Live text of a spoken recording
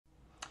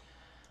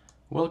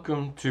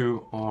Welcome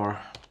to our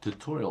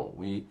tutorial.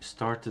 We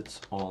started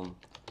on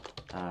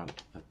a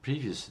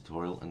previous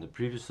tutorial, and the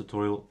previous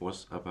tutorial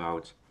was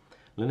about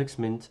Linux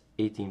Mint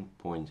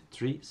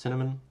 18.3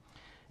 Cinnamon,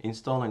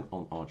 installing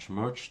on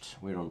ArchMerged.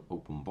 We're on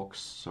OpenBox,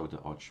 so the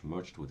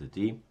ArchMerged with a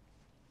D.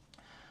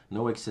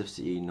 No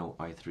XFCE, no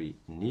i3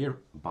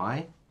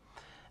 nearby.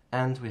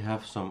 And we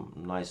have some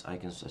nice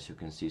icons, as you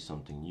can see,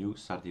 something new,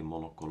 Sardi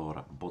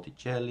Monocolora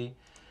Botticelli.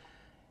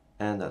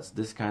 And that's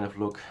this kind of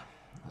look.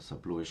 That's a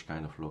bluish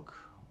kind of look.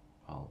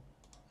 Well,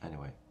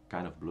 anyway,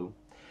 kind of blue.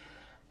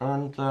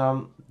 And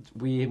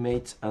we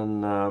made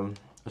a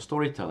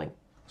storytelling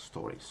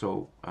story.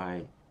 So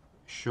I've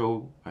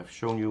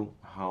shown you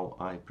how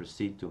I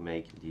proceed to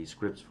make the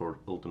scripts for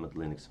Ultimate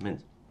Linux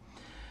Mint.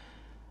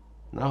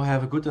 Now I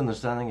have a good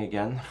understanding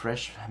again,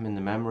 fresh in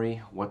the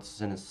memory, what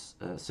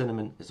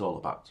Cinnamon is all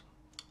about.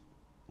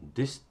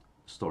 This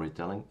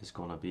storytelling is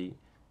gonna be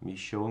me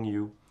showing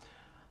you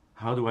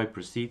how do I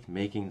proceed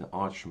making the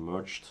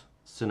ArchMerged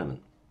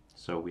Cinnamon.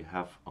 So we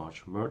have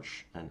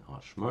ArchMerge and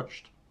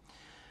ArchMerged.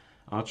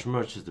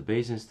 ArchMerge is the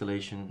base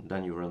installation,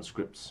 then you run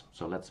scripts.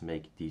 So let's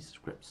make these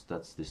scripts.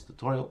 That's this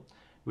tutorial.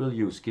 We'll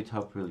use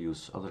GitHub, we'll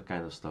use other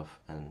kind of stuff,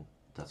 and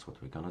that's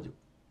what we're gonna do.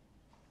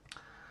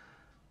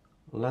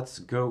 Let's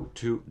go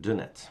to the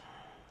net.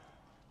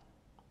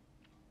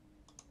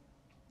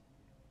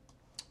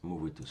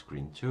 Move it to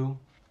screen 2.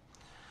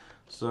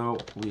 So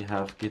we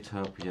have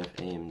GitHub, we have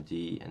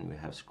AMD, and we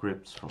have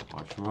scripts from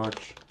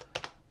ArchMerge.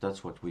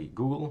 That's what we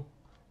Google,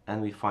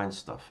 and we find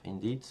stuff.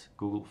 Indeed,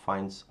 Google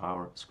finds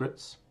our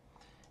scripts.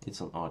 It's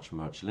on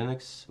ArchMerge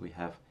Linux. We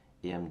have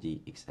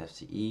AMD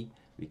XFCE.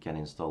 We can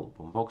install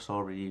OpenBox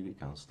already. We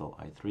can install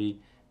i3.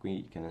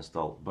 We can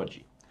install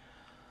Budgie.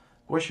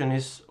 Question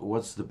is,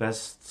 what's the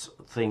best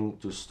thing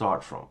to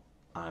start from?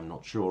 I'm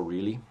not sure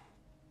really.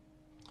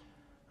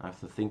 I have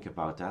to think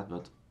about that,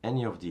 but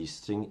any of these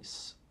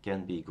things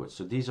can be good.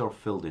 So these are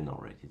filled in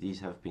already.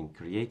 These have been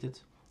created,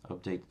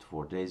 updated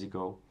 4 days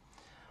ago.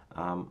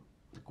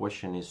 The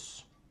question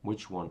is,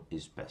 which one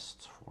is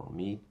best for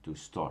me to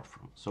start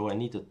from? So I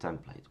need a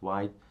template.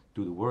 Why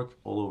do the work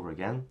all over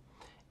again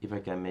if I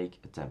can make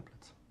a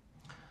template?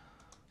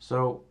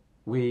 So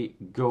we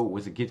go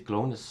with a git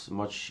clone. It's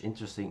much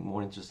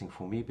more interesting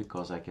for me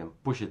because I can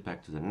push it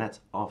back to the net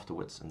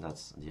afterwards, and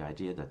that's the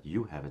idea, that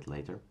you have it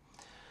later.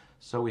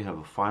 So we have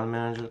a file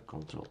manager,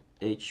 Control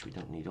H, we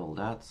don't need all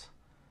that.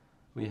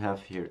 We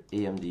have here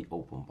AMD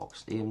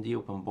OpenBox. AMD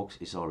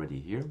OpenBox is already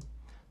here,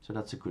 so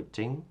that's a good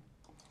thing.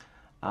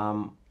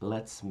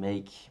 Let's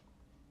make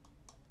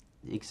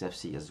the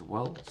XFC as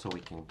well, so we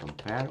can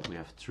compare. We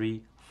have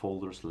 3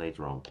 folders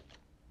later on.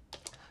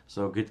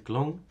 So git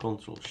clone,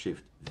 Control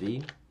Shift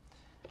V,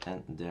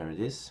 and there it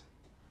is.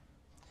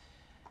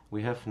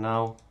 We have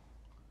now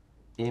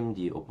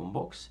AMD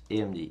OpenBox,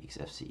 AMD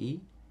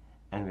XFCE,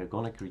 and we're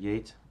gonna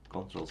create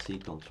Control C,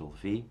 Control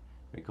V.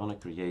 We're gonna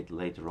create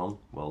later on,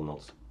 we're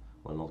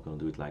not gonna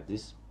do it like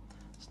this,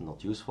 it's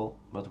not useful,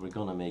 but we're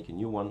gonna make a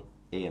new one,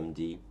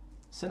 AMD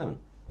Cinnamon.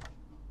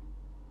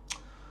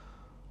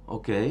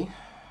 Okay,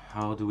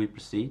 how do we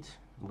proceed?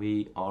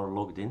 We are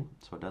logged in,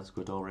 so that's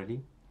good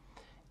already.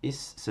 Is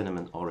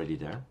Cinnamon already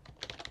there?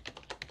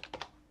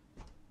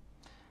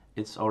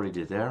 It's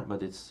already there,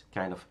 but it's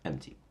kind of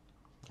empty,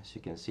 as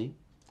you can see.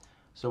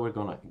 So we're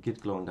gonna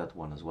git clone that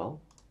one as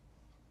well.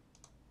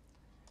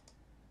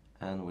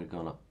 And we're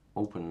gonna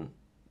open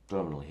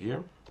terminal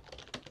here.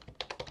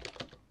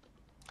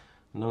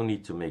 No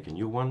need to make a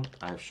new one.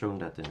 I've shown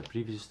that in the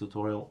previous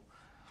tutorial.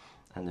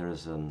 And there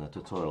is a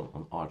tutorial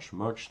on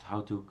ArchMerged,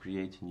 how to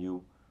create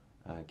new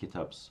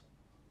GitHubs.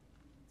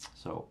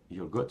 So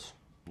you're good.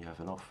 You have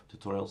enough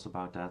tutorials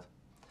about that.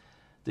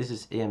 This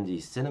is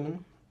AMD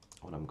Cinnamon.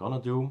 What I'm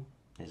gonna do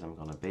is I'm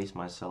gonna base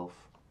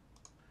myself,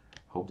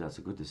 hope that's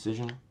a good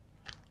decision,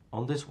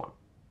 on this one.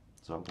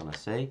 So I'm gonna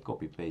say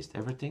copy paste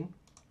everything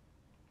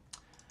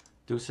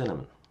to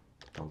Cinnamon.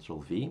 Control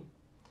V.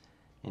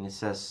 And it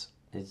says,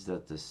 is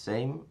that the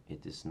same?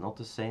 It is not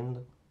the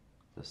same.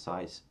 The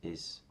size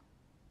is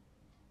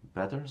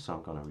better, so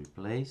I'm gonna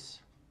replace.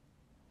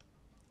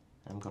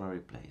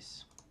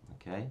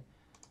 Okay,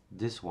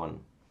 this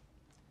one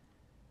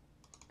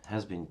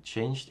has been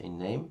changed in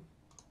name.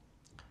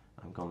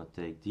 I'm gonna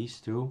take these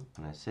two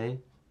and I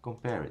say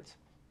compare it,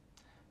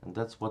 and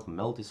that's what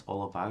Meld is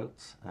all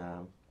about.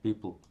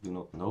 People do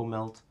not know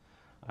Meld.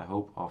 I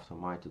hope after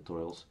my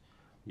tutorials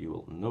you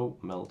will know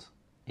Meld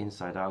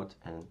inside out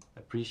and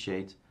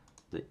appreciate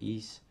the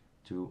ease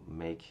to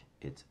make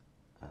it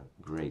a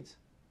great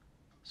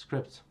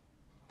script.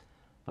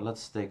 But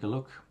let's take a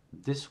look.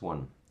 This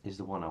one is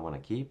the one I want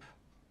to keep.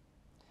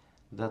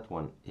 That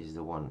one is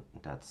the one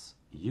that's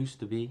used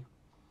to be.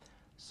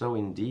 So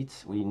indeed,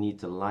 we need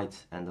the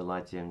light and the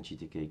LightAM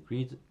GTK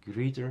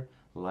greeter,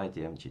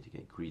 LightAM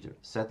GTK greeter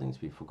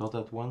settings. We forgot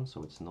that one,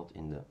 so it's not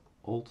in the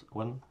old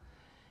one.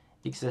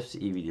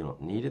 XFCE, we do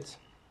not need it.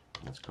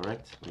 That's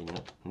correct. We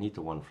need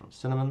the one from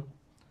Cinnamon,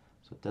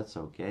 so that's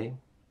okay.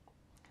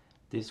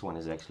 This one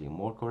is actually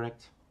more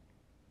correct.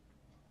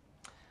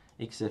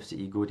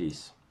 XFCE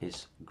goodies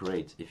is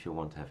great if you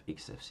want to have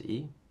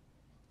XFCE.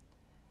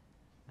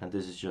 And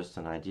this is just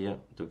an idea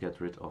to get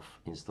rid of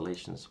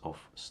installations of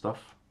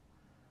stuff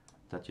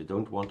that you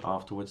don't want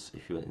afterwards.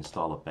 If you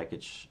install a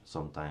package,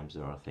 sometimes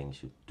there are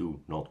things you do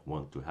not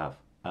want to have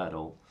at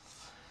all.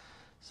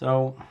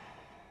 So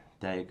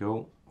there you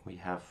go. We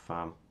have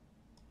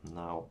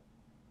now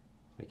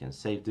we can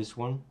save this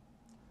one.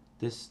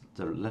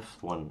 The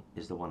left one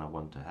is the one I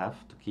want to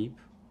have to keep.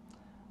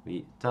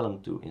 We tell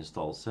them to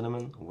install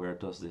Cinnamon. Where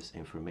does this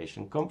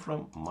information come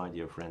from, my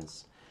dear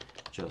friends?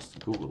 Just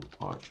Google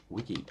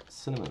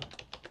ArchWiki-Cinnamon.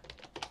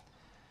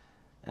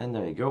 And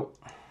there you go.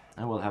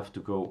 I will have to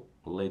go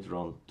later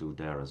on to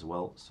there as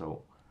well.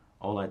 So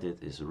all I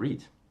did is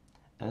read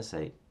and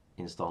say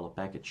install a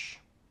package.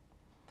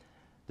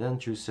 Then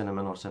choose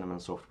Cinnamon or Cinnamon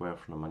software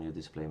from the menu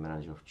display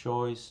manager of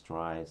choice,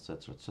 try,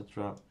 etc,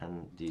 etc.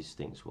 And these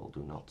things will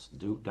do not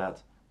do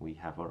that. We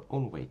have our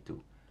own way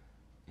to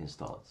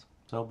install it.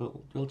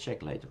 So we'll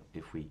check later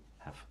if we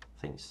have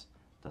things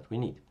that we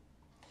need.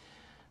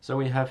 So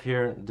we have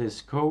here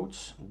this code.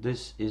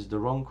 This is the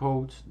wrong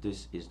code.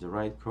 This is the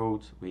right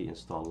code. We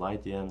install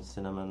LightDM,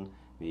 Cinnamon.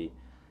 We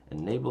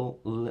enable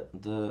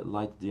the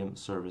LightDM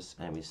service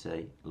and we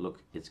say,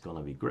 look, it's going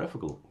to be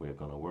graphical. We're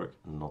going to work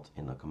not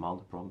in a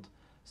command prompt,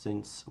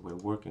 since we're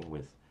working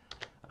with,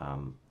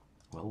 do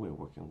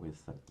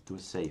a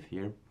save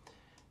here.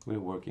 We're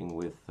working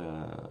with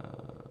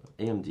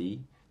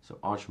AMD, so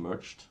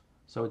ArchMergeD.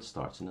 So it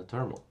starts in the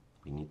terminal.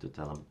 We need to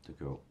tell them to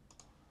go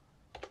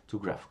to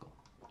graphical.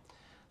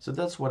 So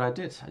that's what I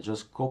did. I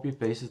just copy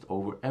pasted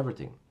over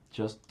everything.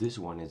 Just this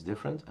one is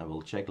different, and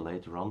we'll check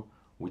later on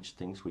which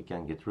things we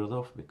can get rid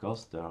of,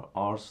 because there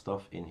are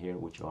stuff in here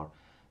which are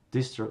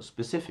distro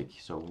specific.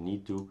 So we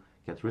need to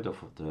get rid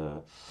of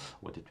the,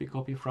 what did we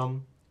copy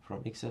from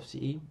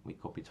XFCE? We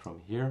copied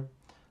from here.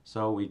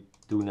 So we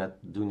do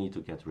need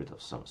to get rid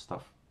of some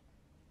stuff.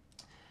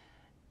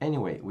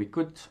 Anyway, we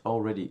could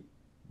already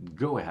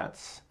go ahead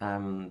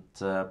and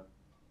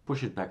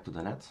push it back to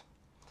the net.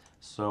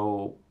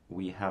 So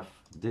we have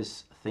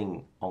this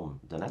thing on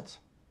the net,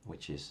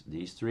 which is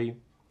these three.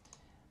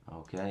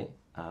 Okay,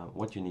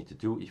 what you need to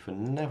do, if you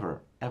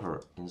never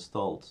ever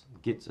installed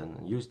Git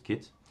and used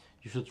Git,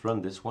 you should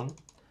run this one,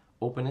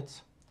 open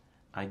it.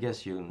 I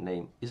guess your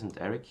name isn't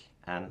Erik,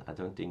 and I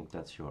don't think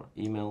that's your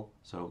email,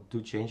 so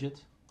do change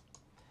it.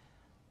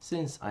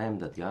 Since I am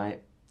that guy,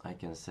 I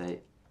can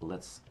say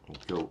let's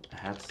go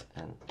ahead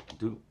and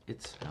do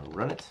it and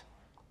run it.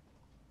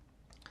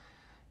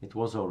 It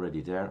was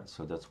already there,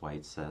 so that's why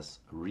it says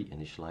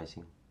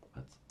reinitializing,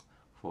 but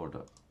for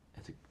the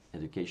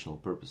educational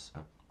purpose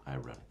I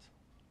run it.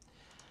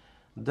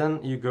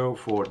 Then you go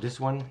for this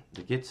one,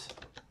 the Git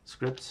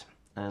script,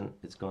 and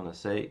it's gonna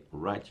say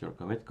write your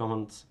commit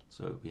comments.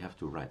 So we have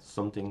to write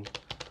something.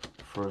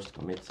 First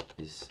commit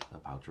is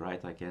about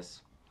right, I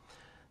guess.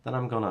 Then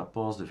I'm gonna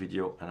pause the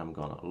video and I'm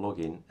gonna log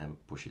in and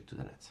push it to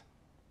the net.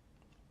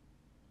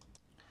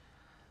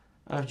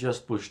 I've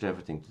just pushed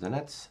everything to the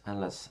net,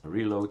 and let's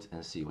reload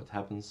and see what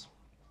happens.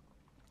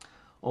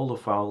 All the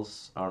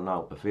files are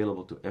now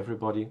available to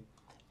everybody.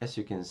 As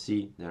you can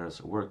see,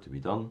 there's work to be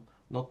done.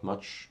 Not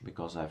much,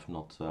 because I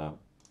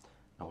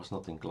was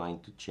not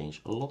inclined to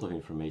change a lot of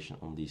information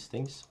on these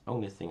things.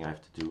 Only thing I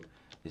have to do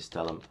is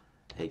tell them,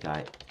 hey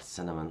guy,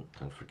 Cinnamon,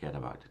 don't forget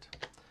about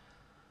it.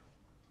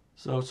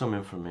 So some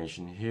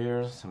information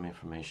here, some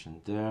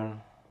information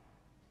there.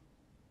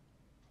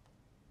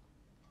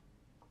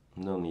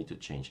 No need to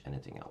change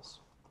anything else.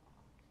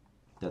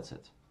 That's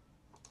it.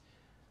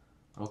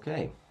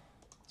 Okay,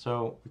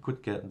 so we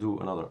could do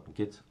another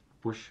git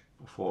push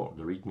for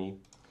the readme,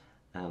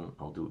 and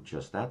I'll do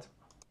just that.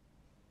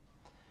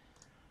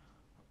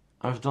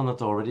 I've done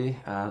it already,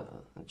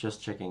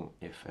 just checking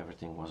if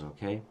everything was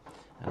okay,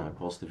 and I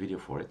paused the video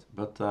for it.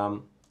 But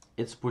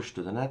it's pushed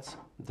to the net,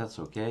 that's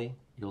okay.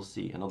 You'll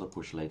see another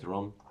push later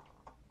on.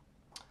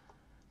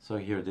 So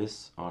here it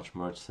is,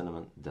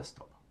 ArchMerge-Cinnamon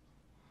desktop.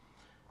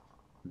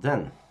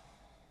 Then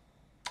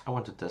I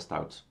want to test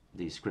out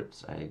these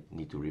scripts. I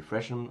need to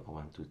refresh them, I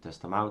want to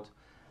test them out,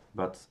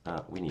 but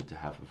we need to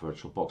have a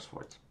virtual box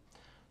for it.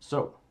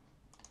 So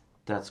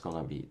that's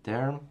gonna be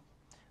there.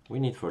 We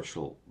need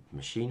virtual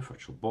machine,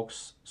 virtual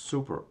box,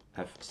 super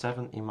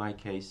F7 in my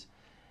case.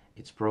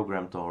 It's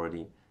programmed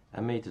already.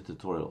 I made a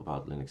tutorial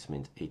about Linux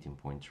Mint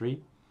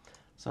 18.3.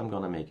 So I'm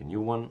gonna make a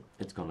new one.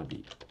 It's gonna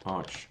be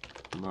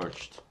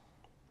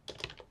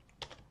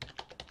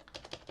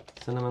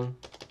ArchMergeD-Cinnamon.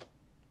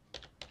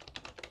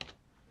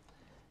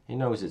 He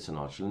knows it's an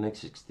Arch Linux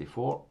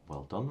 64.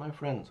 Well done, my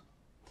friend.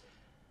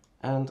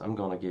 And I'm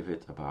gonna give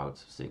it about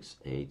 6,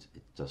 8.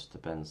 It just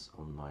depends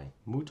on my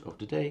mood of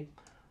the day.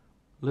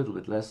 A little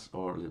bit less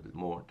or a little bit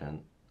more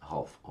than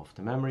half of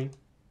the memory.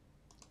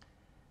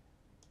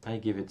 I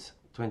give it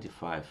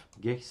 25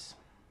 gigs.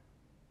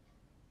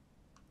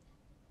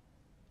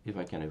 If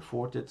I can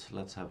afford it,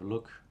 let's have a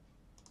look.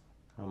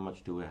 How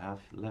much do I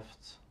have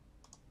left?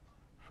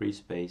 Free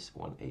space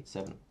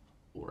 187.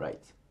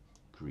 Alright,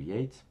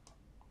 create.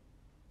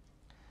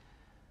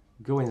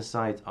 Go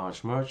inside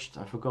ArchMergeD.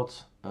 I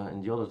forgot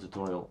in the other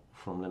tutorial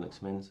from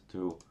Linux Mint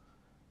to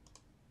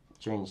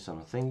change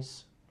some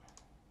things.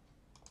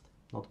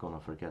 Not gonna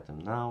forget them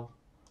now.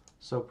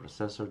 So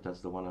processor,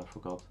 that's the one I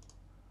forgot.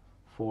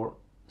 4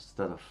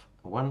 instead of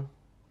 1.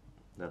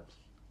 That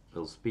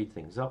will speed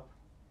things up.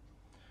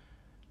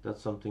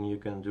 That's something you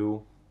can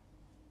do.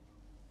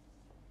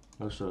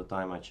 Most of the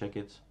time I check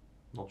it.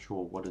 Not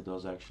sure what it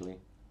does actually.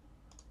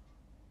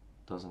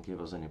 Doesn't give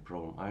us any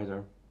problem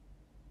either.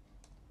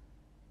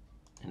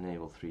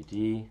 Enable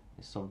 3D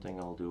is something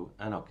I'll do,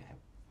 and okay.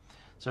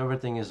 So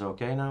everything is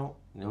okay now.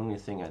 The only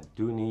thing I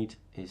do need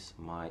is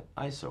my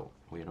ISO.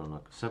 We're on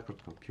a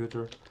separate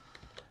computer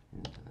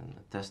in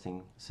the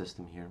testing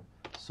system here.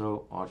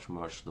 So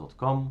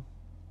ArchMerge.com,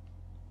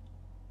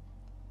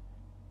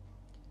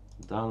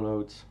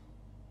 download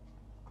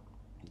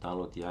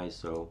the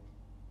ISO,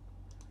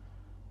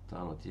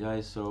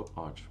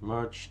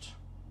 ArchMerged.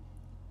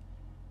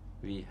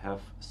 We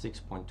have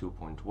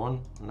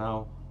 6.2.1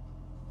 now.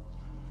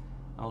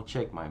 I'll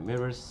check my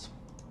mirrors.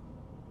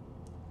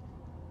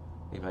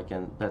 If I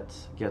can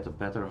get a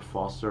better,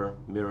 faster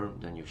mirror,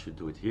 then you should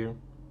do it here.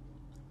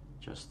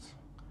 Just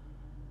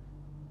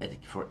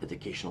for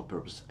educational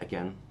purpose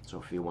again. So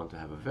if you want to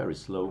have a very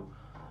slow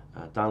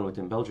download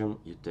in Belgium,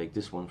 you take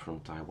this one from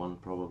Taiwan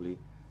probably.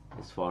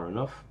 It's far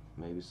enough.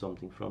 Maybe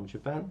something from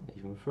Japan,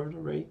 even further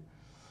away.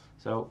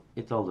 So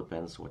it all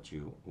depends what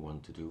you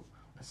want to do.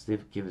 Let's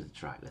give it a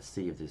try. Let's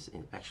see if this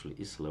actually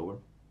is slower,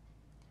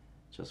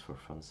 just for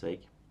fun's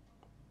sake.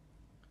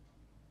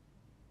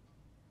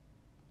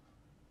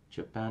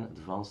 Japan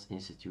Advanced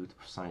Institute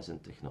of Science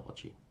and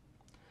Technology.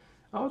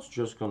 Oh, it's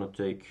just gonna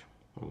take,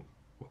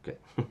 okay.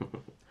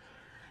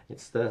 It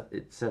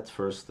said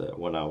first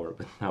 1 hour,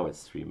 but now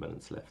it's 3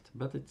 minutes left.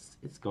 But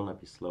it's gonna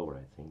be slower,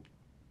 I think.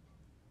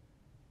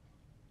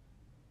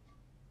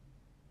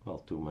 Well,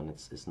 2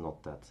 minutes is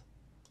not that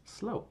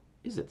slow,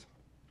 is it?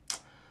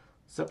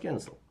 So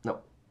cancel.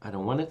 No, I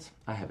don't want it.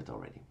 I have it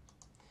already.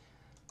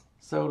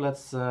 So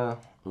let's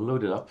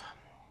load it up.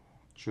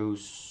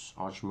 Choose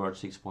ArchMerge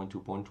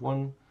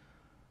 6.2.1.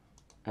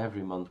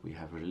 Every month we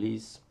have a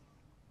release.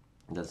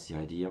 That's the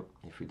idea.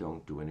 If we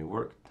don't do any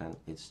work, then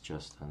it's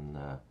just an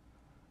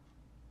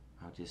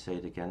how do you say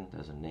it again?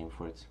 There's a name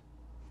for it.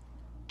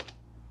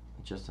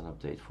 Just an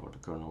update for the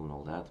kernel and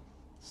all that.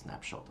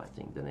 Snapshot, I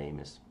think the name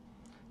is,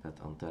 that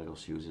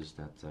Antergos uses,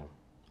 that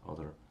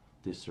other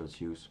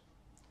distros use.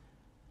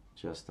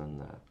 Just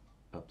an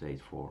update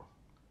for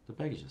the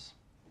packages.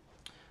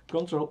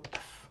 Control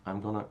F.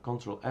 I'm gonna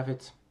Control F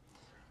it,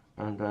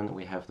 and then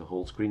we have the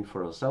whole screen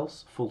for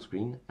ourselves. Full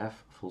screen,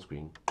 F, full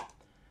screen.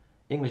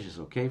 English is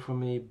okay for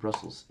me,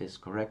 Brussels is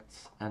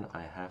correct, and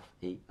I have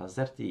a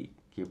AZERTY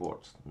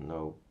keyboard.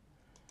 No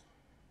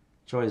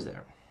choice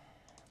there.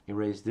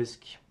 Erase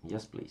disk,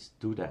 yes please,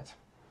 do that.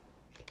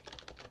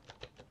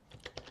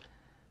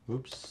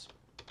 Oops.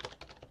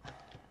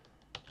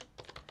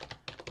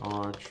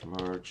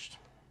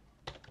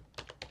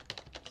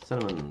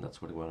 ArchMergeD-Cinnamon,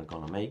 that's what we're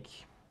gonna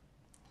make.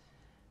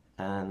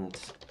 And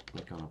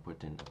we're gonna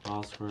put in the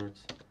password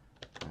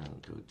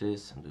and do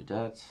this and do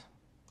that.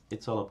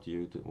 It's all up to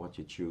you, what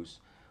you choose.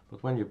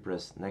 But when you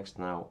press next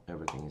now,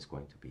 everything is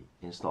going to be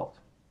installed.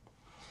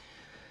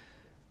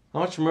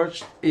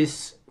 ArchMerge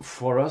is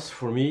for us,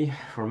 for me,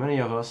 for many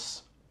of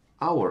us,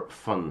 our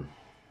fun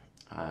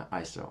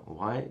ISO.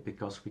 Why?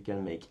 Because we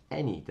can make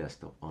any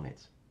desktop on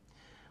it.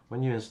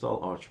 When you install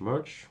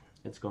ArchMerge,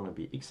 it's going to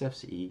be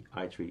XFCE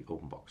i3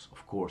 OpenBox.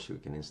 Of course, you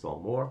can install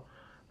more,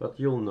 but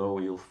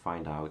you'll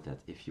find out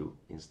that if you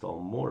install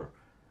more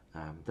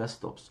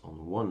desktops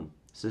on one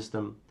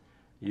system,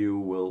 you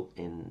will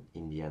in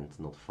the end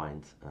not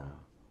find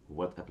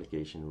what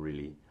application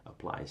really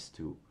applies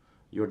to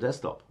your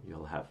desktop.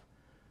 You'll have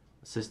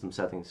system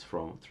settings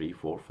from 3,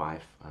 4,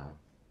 5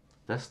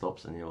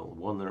 desktops, and you'll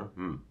wonder,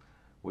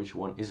 which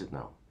one is it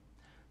now?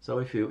 So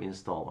if you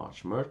install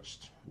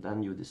ArchMerge,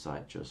 then you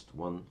decide just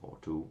 1 or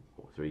 2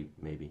 or 3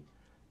 maybe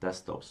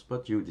desktops,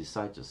 but you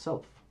decide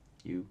yourself.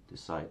 You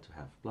decide to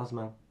have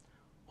Plasma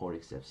or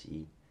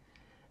XFCE.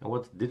 And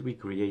what did we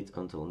create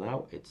until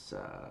now? It's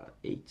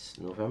 8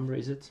 November,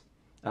 is it?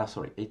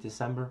 Sorry, 8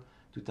 December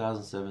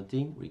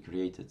 2017. We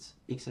created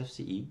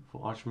XFCE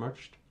for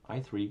ArchMerge,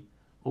 i3,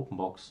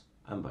 OpenBox,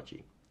 and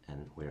Budgie.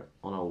 And we're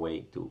on our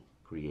way to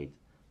create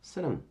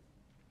Cinnamon.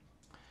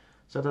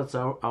 So that's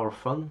our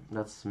fun.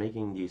 That's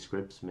making these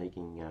scripts,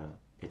 making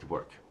it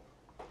work,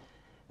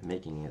 and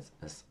making it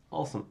as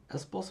awesome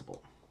as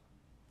possible.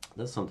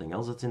 That's something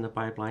else that's in the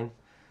pipeline.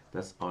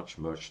 That's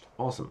ArchMerge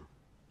Awesome.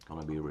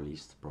 Gonna be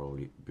released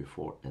probably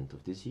before end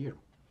of this year.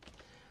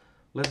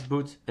 Let's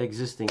boot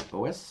existing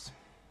OS.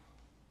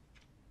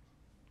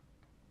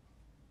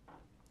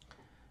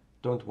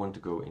 Don't want to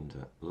go in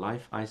the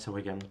live ISO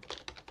again.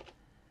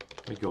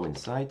 We go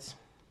inside.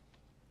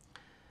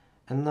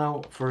 And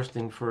now, first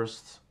thing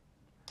first,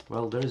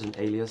 well, there is an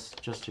alias,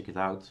 just check it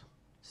out,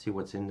 see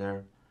what's in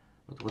there.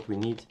 But what we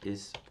need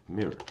is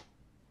mirror.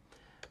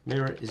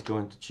 Mirror is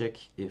going to check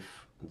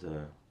if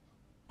the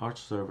Arch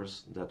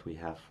servers that we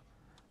have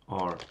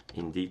are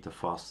indeed the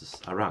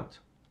fastest around.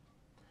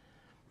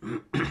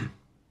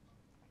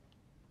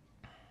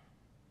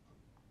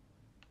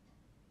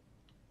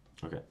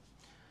 Okay.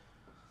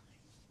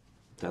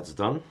 That's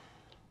done.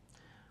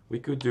 We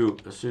could do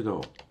a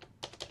sudo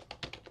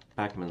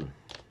pacman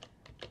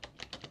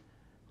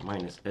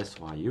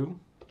 -syu,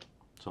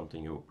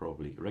 something you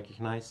probably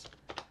recognize.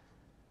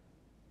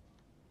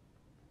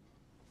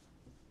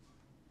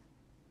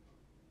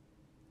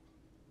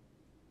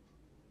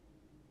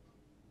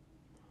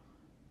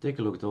 Take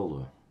a look at all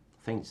the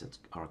things that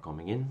are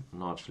coming in.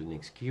 Arch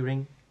Linux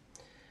keyring.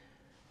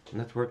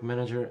 Network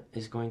Manager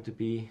is going to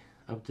be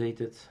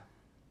updated.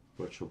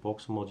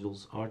 VirtualBox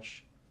modules,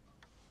 Arch.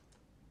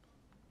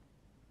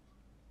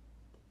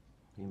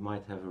 You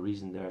might have a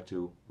reason there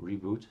to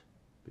reboot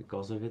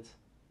because of it.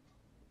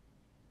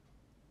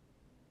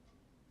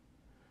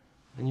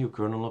 A new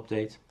kernel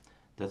update.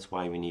 That's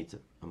why we need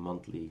a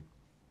monthly,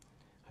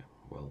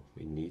 well,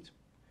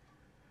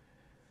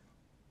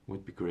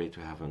 would be great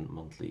to have a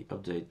monthly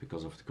update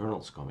because of the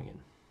kernels coming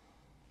in.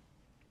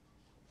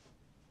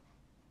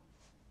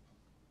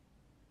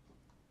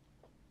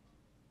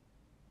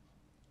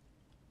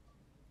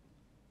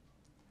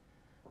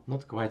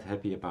 Not quite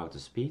happy about the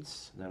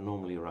speeds. They're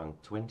normally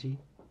around 20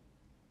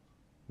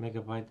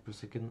 megabyte per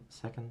second.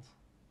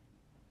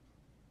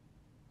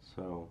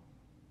 So,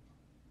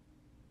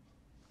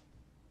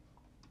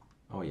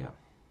 oh yeah,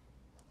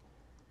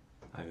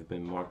 I've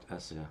been marked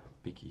as a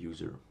big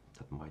user.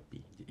 That might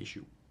be the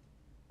issue.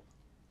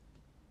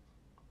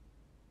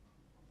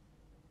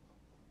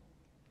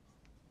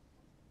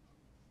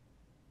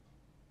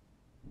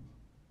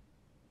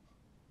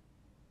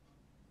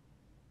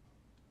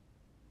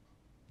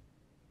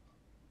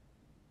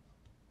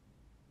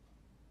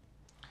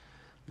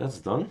 That's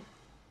done.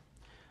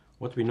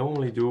 What we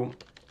normally do,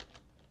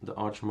 the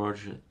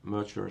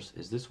ArchMergers,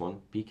 is this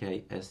one,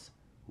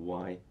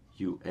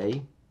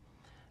 PKSYUA,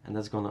 and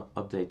that's gonna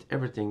update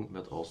everything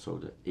but also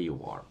the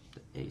AOR.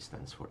 The A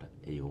stands for the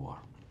AOR.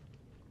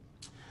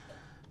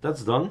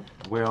 That's done.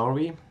 Where are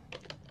we?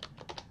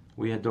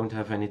 We don't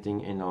have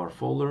anything in our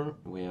folder.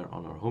 We are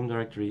on our home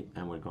directory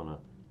and we're gonna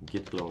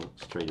git clone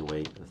straight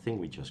away the thing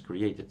we just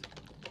created.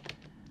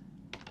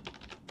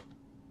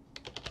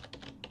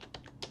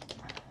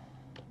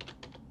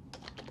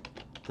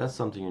 That's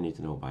something you need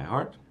to know by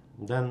heart.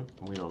 Then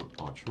we're on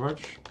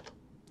ArchMerge.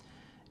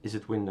 Is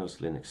it Windows,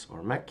 Linux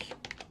or Mac?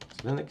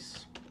 It's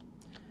Linux.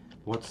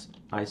 What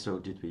ISO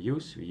did we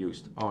use? We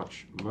used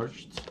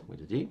ArchMerged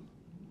with a D.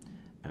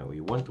 And we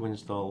want to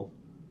install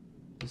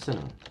the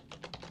Cinnamon.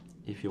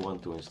 If you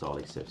want to install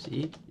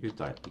XFCE, you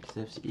type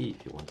XFCE.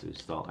 If you want to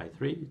install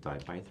i3, you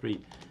type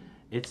i3.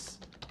 It's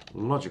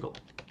logical.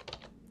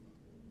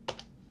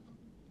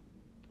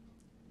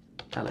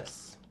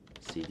 ls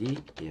cd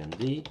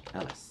emd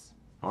ls.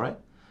 Alright,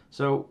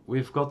 so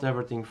we've got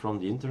everything from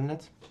the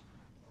internet.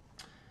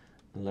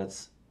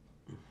 Let's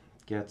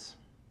get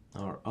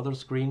our other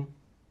screen,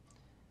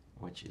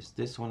 which is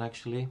this one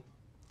actually.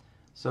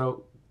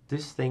 So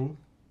this thing,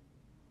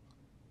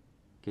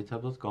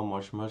 github.com,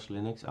 ArchMerge,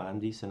 Linux,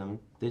 AMD-Cinnamon,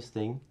 this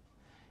thing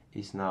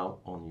is now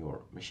on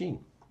your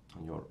machine,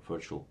 on your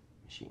virtual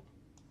machine.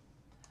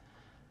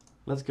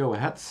 Let's go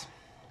ahead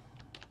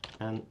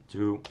and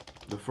do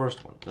the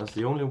first one. That's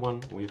the only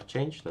one we've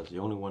changed. That's the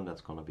only one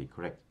that's going to be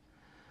correct.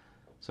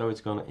 So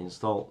it's going to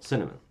install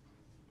Cinnamon.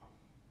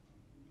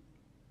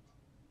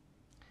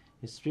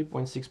 It's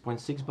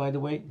 3.6.6 by the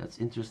way. That's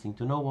interesting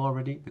to know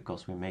already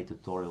because we made a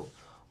tutorial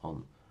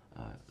on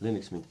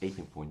Linux Mint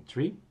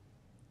 18.3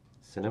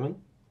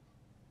 Cinnamon,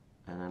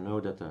 and I know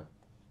that the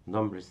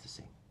number is the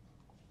same.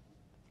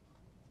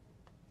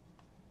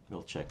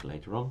 We'll check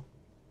later on.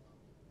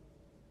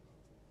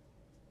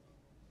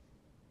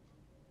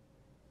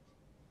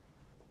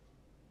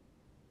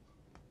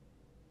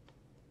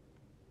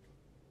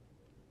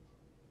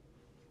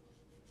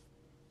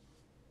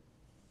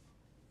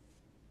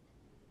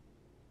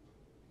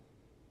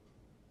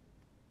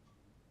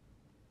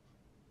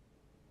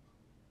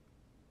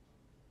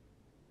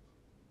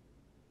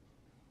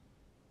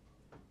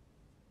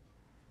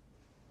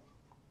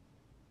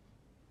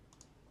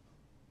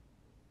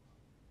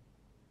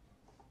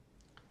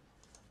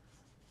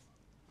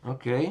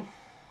 Okay,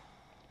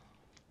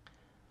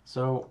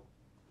 so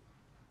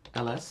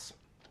ls,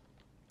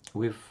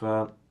 we've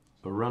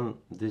run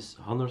this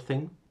Hunter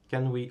thing.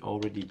 Can we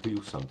already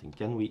do something?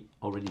 Can we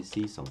already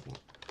see something?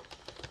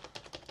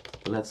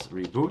 Let's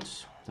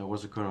reboot. There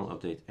was a kernel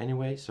update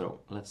anyway, so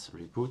let's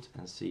reboot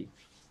and see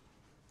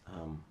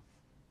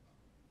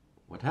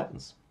what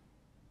happens.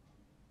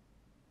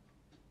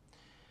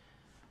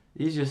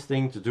 The easiest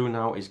thing to do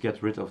now is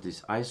get rid of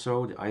this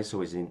ISO. The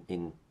ISO is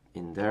in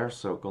there,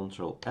 so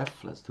Control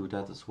F, let's do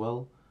that as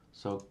well.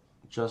 So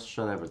just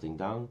shut everything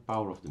down,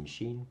 power of the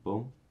machine,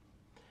 boom.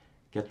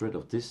 Get rid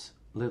of this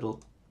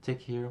little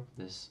tick here,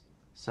 this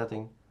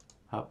setting,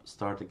 up,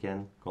 start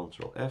again,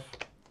 Control F,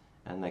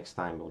 and next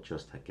time we'll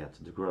just get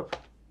the grub.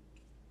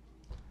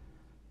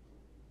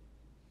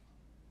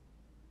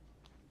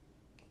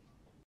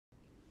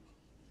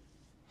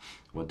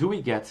 What do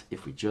we get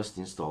if we just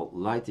install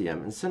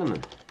LightEM and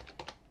Cinnamon?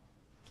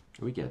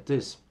 We get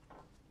this.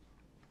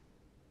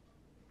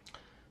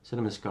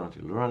 Cinnamon is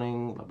currently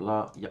running, blah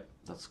blah. Yep,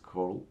 that's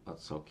cool,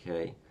 that's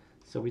okay.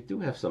 So we do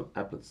have some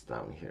applets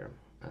down here,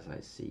 as I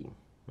see.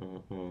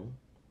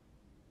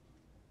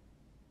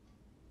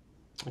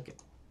 Okay.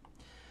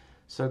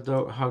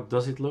 So how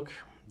does it look?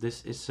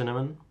 This is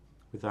Cinnamon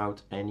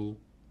without any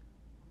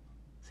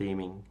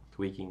theming,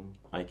 tweaking,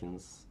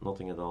 icons,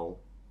 nothing at all.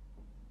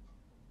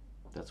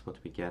 That's what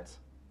we get.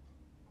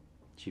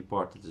 Cheap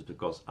part is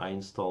because I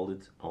installed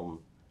it on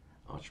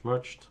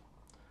ArchMerged.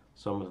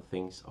 Some of the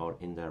things are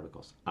in there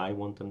because I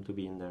want them to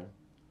be in there.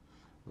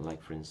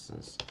 Like for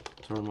instance,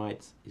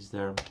 Termite is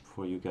there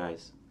for you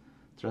guys.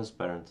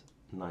 Transparent,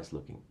 nice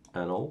looking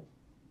and all.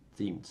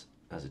 Themed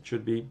as it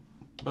should be,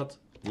 but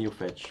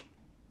NeoFetch,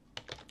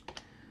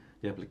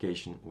 the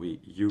application we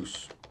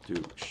use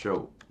to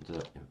show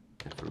the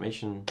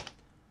information,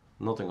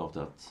 nothing of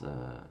that,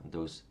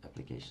 those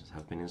applications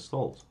have been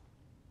installed.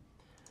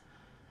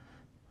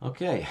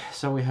 Okay,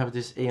 so we have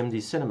this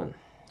ArchMerge-D-Cinnamon.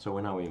 So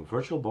we're now in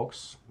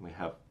VirtualBox. We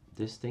have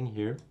this thing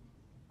here.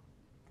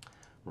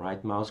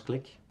 Right mouse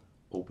click,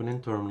 open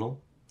in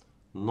terminal.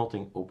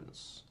 Nothing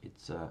opens.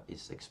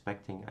 It's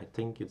expecting, I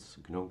think it's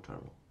GNOME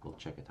terminal. We'll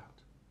check it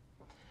out.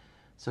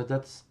 So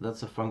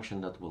that's a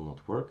function that will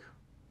not work.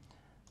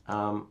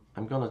 I'm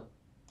gonna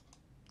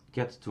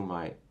get to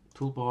my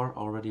toolbar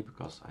already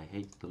because I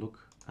hate the look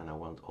and I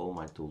want all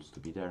my tools to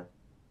be there.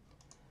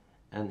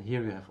 And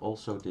here you have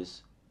also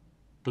this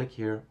click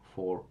here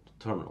for the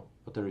terminal,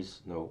 but there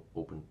is no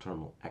open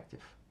terminal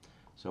active.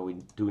 So we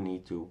do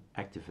need to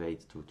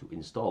activate to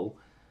install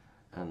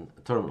a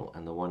terminal,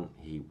 and the one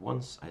he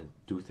wants, I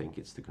do think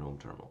it's the GNOME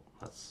terminal.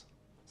 Let's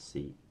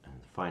see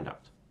and find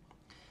out.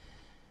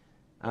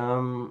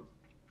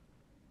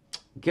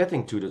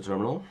 Getting to the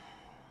terminal,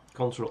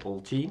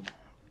 Ctrl-Alt-T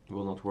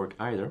will not work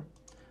either,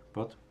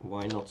 but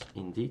why not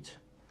indeed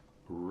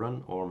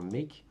run or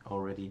make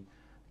already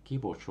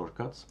keyboard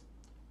shortcuts.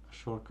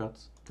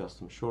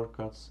 Custom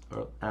shortcuts,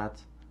 or add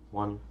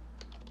one,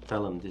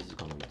 tell them this is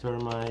going to be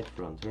Termite,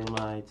 run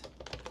Termite,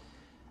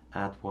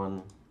 add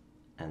one,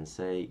 and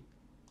say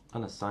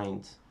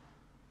unassigned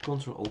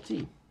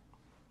Ctrl-Alt-T.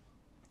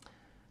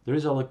 There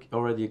is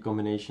already a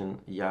combination.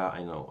 Yeah,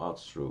 I know. Oh,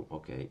 it's true.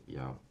 Okay,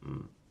 yeah.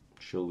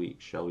 Shall we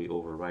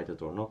overwrite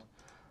it or not?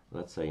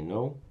 Let's say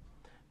no,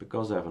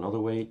 because I have another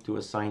way to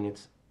assign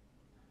it.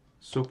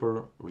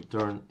 Super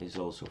return is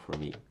also for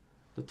me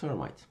the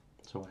Termite.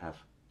 So I have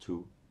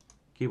two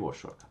keyboard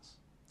shortcuts.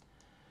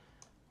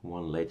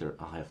 One later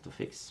I'll have to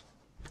fix.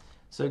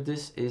 So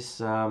this is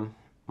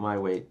my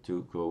way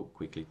to go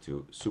quickly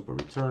to super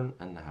return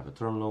and have a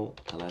terminal,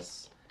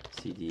 ls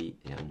cd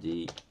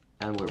amd,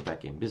 and we're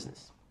back in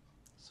business.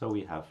 So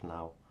we have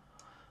now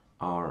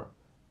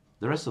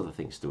the rest of the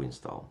things to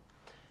install.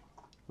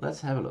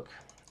 Let's have a look.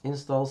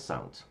 Install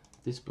sound,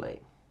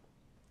 display,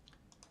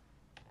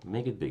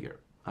 make it bigger.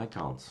 I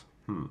can't.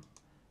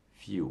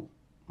 View,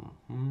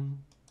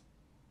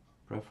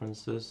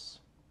 preferences,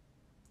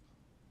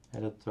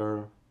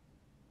 editor,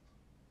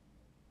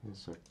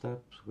 insert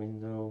tabs,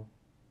 window,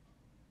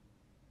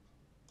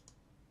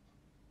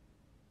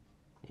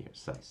 here,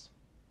 size.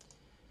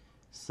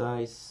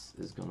 Size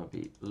is gonna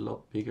be a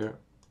lot bigger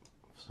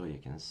so you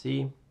can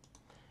see.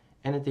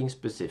 Anything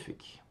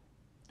specific?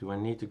 Do I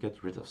need to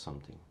get rid of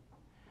something?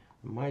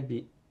 It might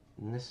be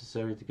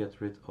necessary to get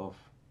rid of,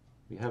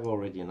 we have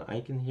already an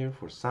icon here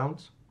for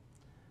sound.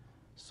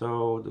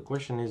 So the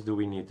question is, do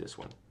we need this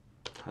one?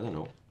 I don't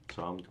know,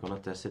 so I'm gonna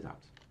test it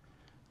out.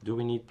 Do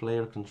we need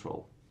player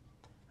control?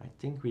 I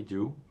think we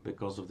do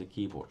because of the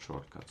keyboard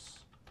shortcuts.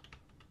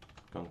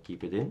 Gonna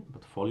keep it in,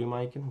 but volume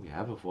icon, we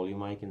have a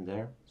volume icon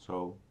there,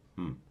 so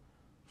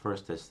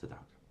first test it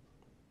out.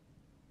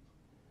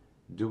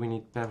 Do we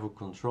need pivot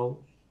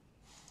control?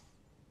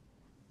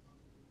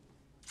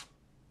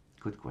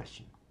 Good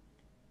question.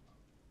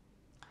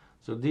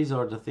 So these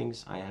are the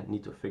things I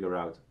need to figure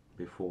out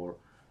before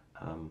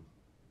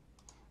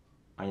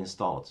I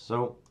install it.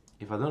 So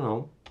if I don't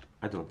know,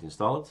 I don't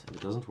install it. If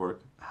it doesn't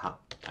work, aha,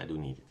 I do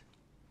need it.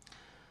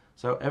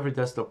 So every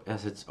desktop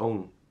has its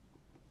own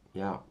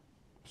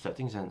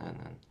settings and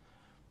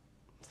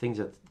things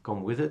that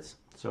come with it.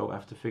 So I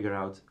have to figure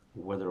out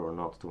whether or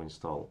not to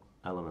install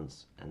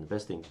elements, and the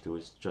best thing to do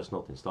is just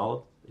not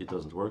install it. It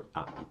doesn't work.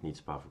 It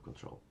needs powerful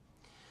control.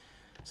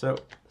 So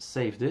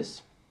save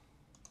this,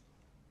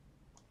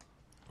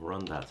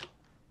 run that.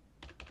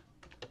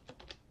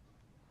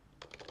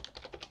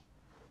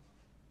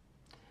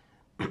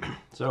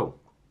 So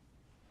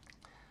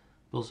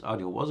Pulse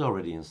Audio was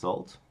already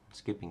installed.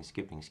 Skipping.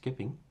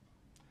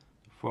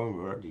 The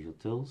firmware, the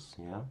utils,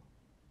 yeah.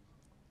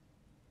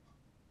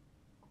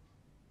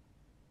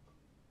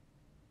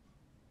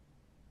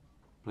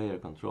 Player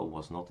control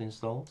was not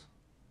installed.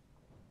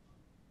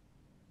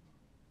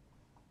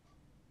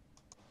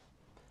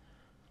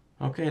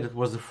 Okay, that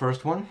was the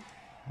first one.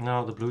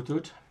 Now the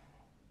Bluetooth.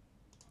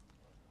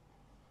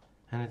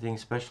 Anything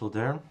special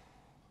there?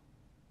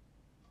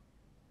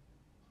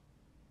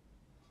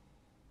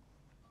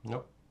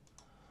 Nope.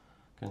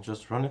 Can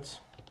just run it.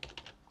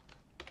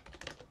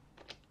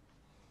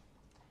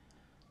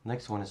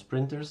 Next one is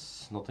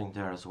printers. Nothing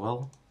there as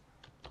well.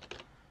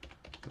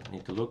 Don't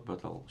need to look,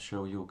 but I'll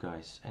show you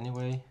guys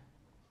anyway.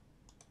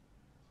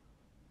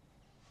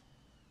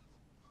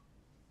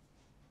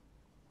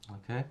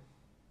 Okay.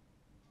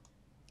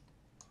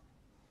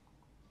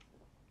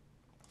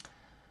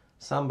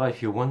 Samba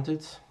if you want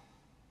it.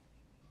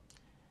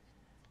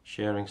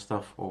 Sharing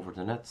stuff over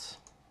the net.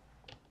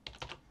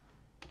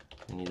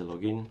 You need a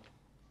login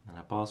and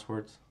a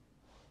password.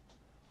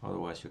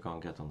 Otherwise you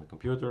can't get on the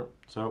computer.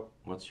 So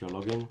what's your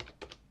login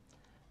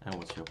and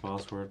what's your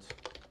password?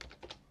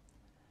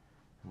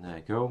 And there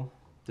you go.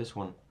 This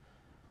one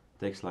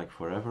takes like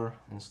forever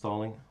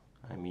installing.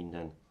 I mean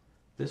then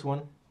this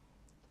one.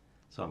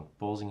 So I'm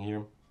pausing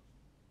here.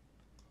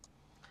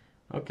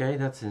 Okay,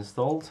 that's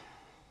installed.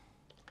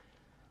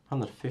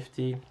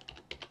 150.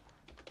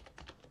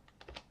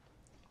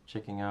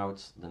 Checking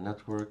out the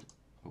network,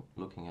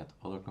 looking at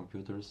other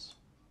computers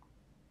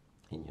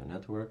in your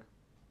network.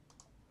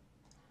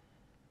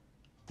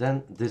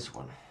 Then this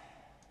one.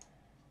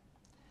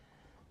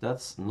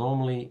 That's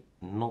normally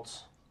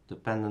not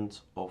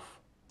dependent of,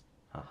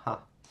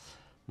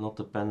 not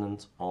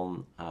dependent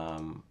on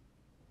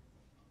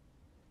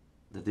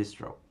the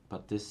distro,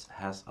 but this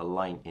has a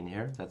line in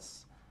here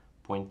that's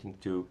pointing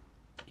to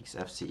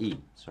XFCE,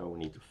 so we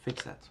need to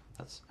fix that.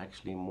 That's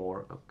actually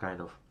more a kind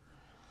of,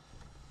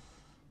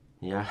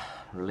 yeah,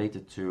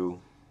 related to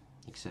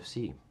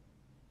XFCE.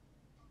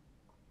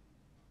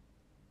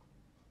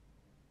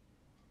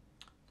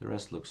 The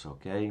rest looks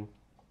okay.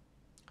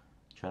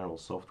 General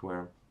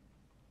software,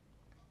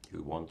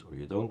 you want or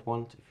you don't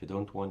want. If you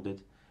don't want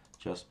it,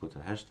 just put a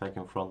hashtag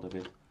in front of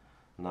it.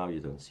 Now you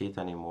don't see it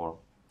anymore.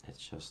 It's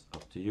just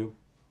up to you.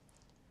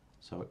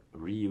 So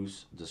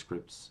reuse the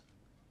scripts,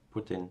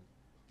 put in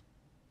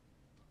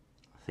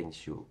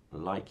things you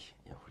like,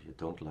 or you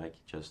don't like,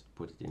 just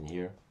put it in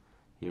here.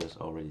 Here's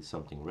already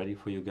something ready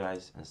for you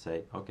guys, and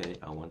say, okay,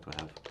 I want to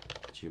have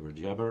jibber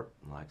jabber,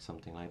 like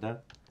something like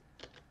that.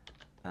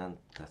 And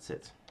that's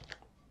it.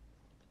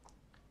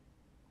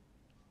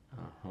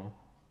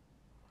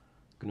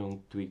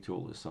 GNOME tweak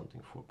tool is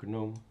something for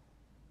GNOME.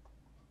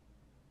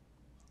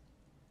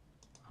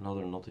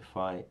 Another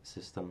notify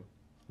system.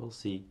 We'll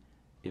see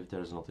if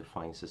there's a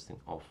notifying system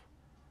of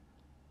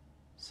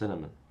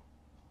Cinnamon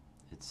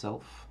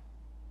itself.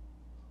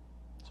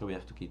 So we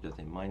have to keep that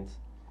in mind.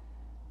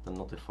 The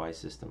notify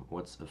system,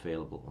 what's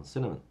available on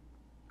Cinnamon.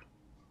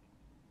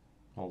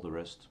 All the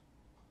rest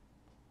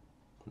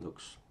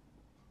looks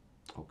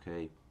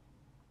okay.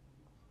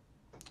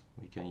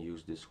 We can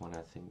use this one,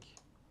 I think.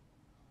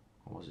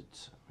 Or was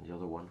it the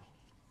other one?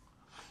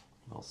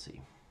 We'll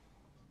see.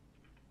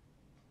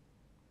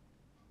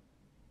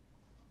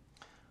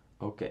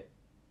 Okay,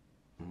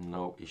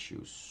 no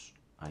issues,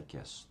 I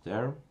guess,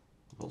 there.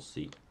 We'll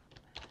see.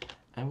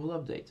 And we'll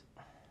update.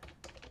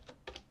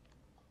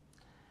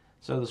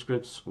 So the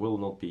scripts will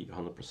not be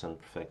 100%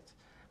 perfect,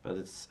 but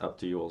it's up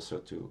to you also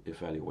to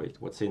evaluate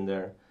what's in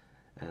there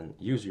and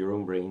use your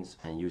own brains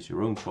and use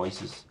your own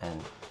choices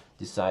and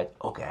decide,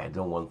 okay, I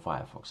don't want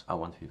Firefox, I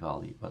want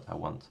Vivaldi, but I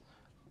want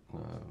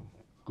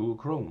Google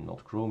Chrome,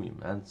 not Chromium,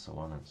 and so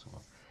on and so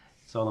on.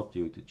 It's all up to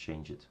you to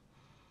change it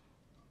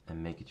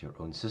and make it your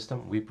own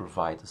system. We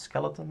provide a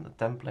skeleton,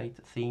 a template,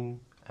 a theme,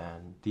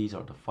 and these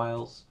are the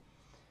files.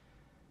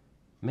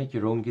 Make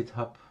your own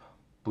GitHub,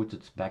 put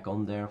it back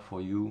on there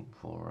for you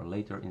for a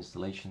later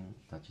installation,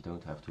 that you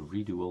don't have to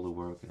redo all the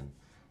work and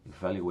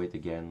evaluate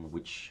again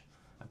which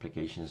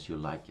applications you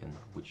like and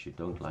which you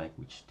don't like,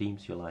 which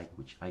themes you like,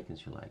 which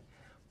icons you like.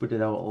 Put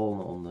it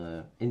all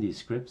on in these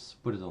scripts,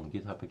 put it on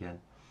GitHub again.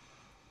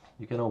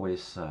 You can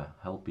always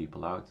help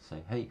people out,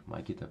 say, hey,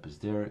 my GitHub is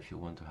there. If you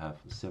want to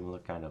have a similar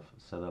kind of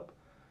setup,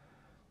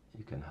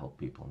 you can help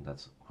people, and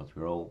that's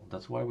what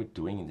that's why we're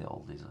doing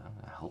all this,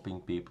 helping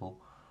people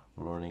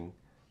learning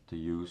to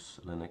use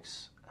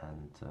Linux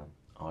and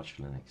Arch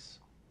Linux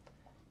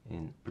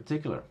in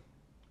particular.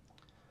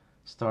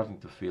 Starting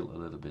to feel a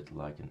little bit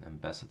like an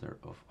ambassador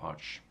of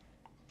Arch.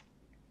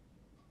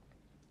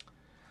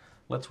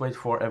 Let's wait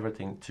for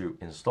everything to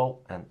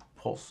install and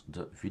pause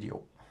the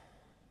video.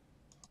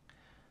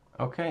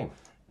 Okay,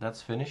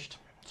 that's finished.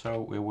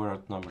 So we were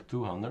at number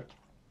 200.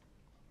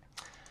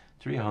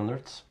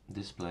 300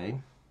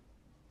 display.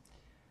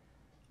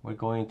 We're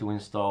going to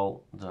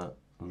install the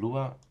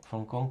Lua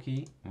from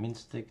Conky,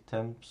 Minstick,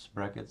 Temps,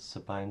 Brackets,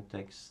 Sublime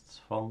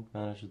Text, Font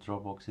Manager,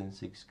 Dropbox,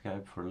 InSig,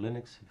 Skype for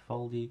Linux,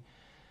 Vivaldi,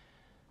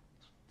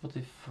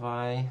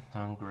 Spotify,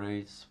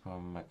 downgrades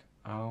from Mac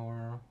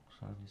Hour,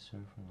 Sunday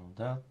server and all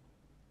that.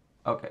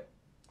 Okay,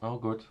 all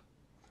good.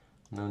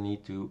 No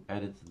need to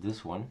edit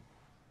this one.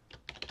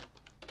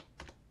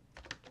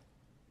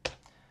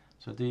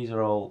 So these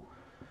are all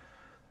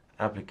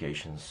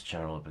applications,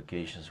 general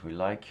applications we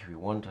like, we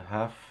want to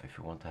have. If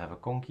you want to have a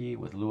Conky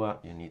with Lua,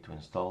 you need to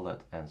install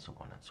that, and so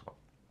on and so on.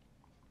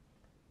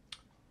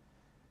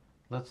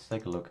 Let's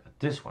take a look at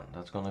this one.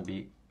 That's going to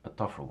be a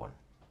tougher one.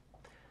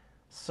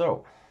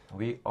 So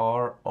we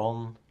are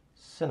on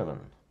Cinnamon.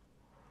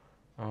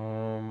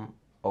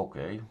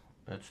 Okay,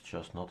 it's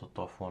just not a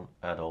tough one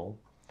at all.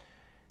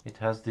 It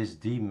has this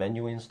D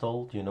menu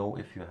installed. You know,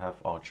 if you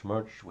have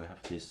ArchMerge, we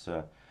have this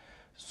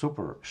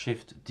super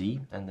shift D,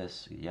 and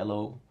this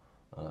yellow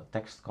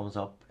text comes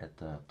up at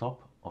the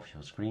top of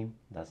your screen.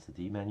 That's the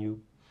D menu.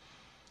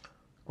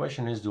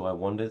 Question is, do I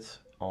want it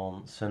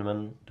on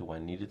Cinnamon? Do I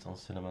need it on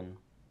Cinnamon?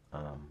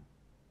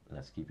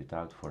 Let's keep it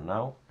out for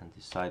now and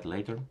decide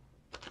later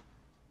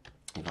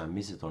if I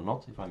miss it or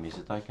not. If I miss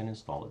it, I can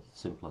install it.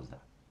 Simple as that.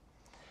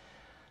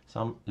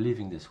 So I'm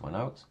leaving this one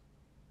out.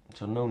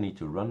 So no need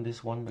to run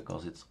this one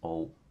because it's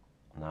all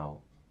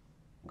now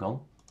gone.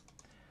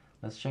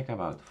 Let's check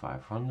about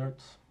 500.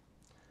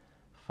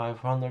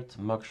 500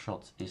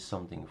 mugshot is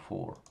something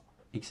for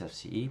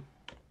XFCE,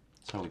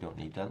 so we don't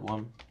need that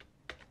one.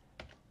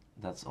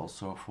 That's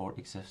also for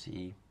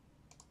XFCE.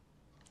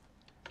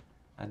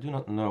 I do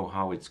not know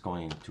how it's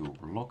going to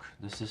lock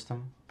the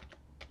system,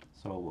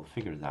 so we'll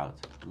figure it out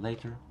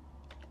later.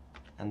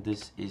 And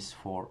this is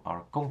for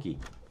our conky.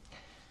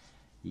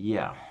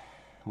 Yeah,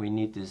 we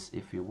need this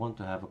if you want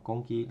to have a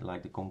conky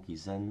like the Conky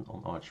Zen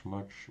on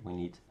ArchMerge. We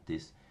need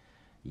this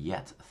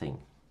yet thing.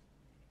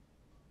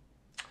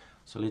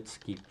 So let's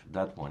keep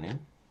that one in.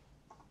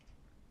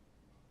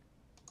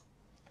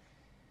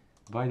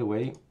 By the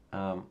way,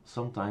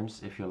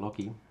 sometimes if you're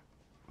lucky,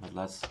 but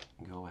let's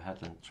go ahead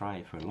and try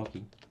if we're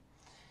lucky.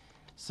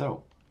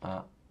 So,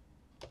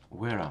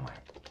 where am I?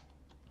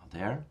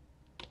 There.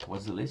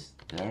 What's the list?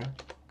 There.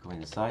 Go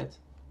inside.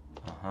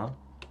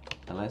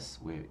 LS,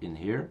 we're in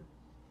here.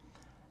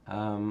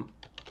 So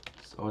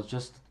I was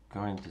just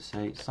going to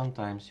say,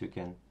 sometimes you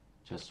can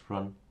just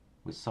run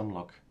with some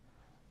luck.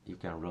 You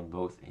can run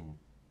both in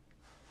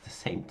the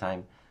same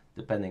time,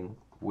 depending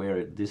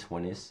where this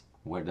one is,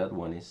 where that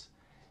one is.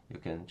 You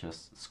can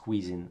just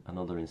squeeze in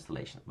another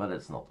installation, but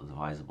it's not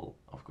advisable,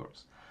 of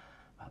course.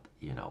 But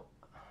you know,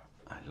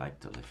 I like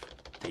to live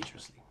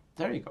dangerously.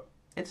 There you go,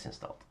 it's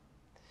installed.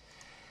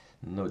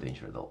 No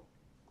danger at all.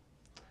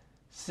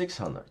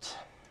 600.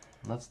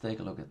 Let's take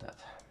a look at that.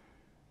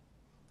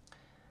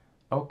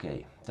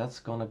 Okay, that's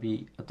gonna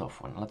be a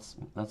tough one.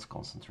 Let's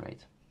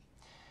concentrate.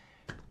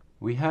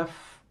 We have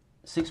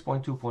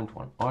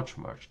 6.2.1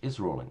 ArchMerge is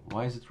rolling.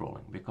 Why is it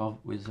rolling? Because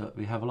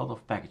we have a lot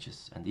of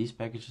packages, and these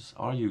packages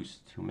are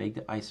used to make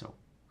the ISO.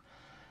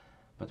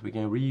 But we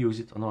can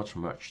reuse it on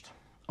ArchMerged.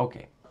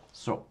 Okay,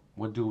 so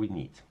what do we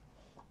need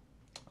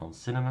on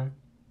Cinnamon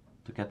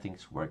to get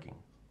things working?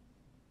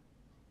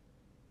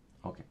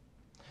 Okay.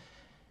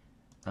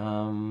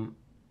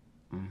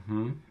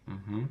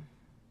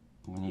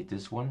 We need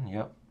this one,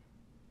 yeah.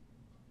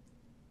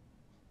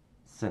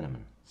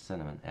 Cinnamon,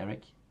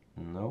 Erik.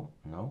 No.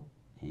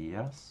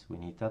 Yes, we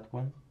need that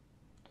one.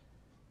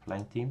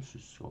 Flank teams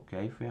is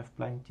okay if we have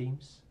flank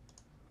teams.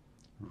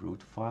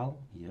 Root file,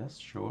 yes,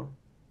 sure.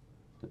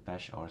 The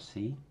bash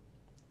RC.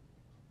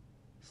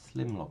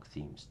 Slimlock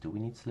themes. Do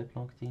we need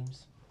slimlock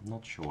themes?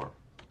 Not sure.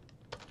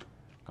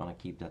 Gonna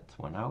keep that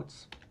one out.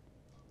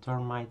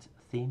 Termite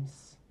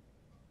themes.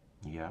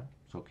 Yeah,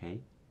 it's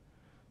okay.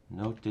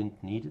 No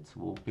tint needed.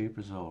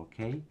 Wallpapers are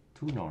okay.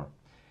 Tunar.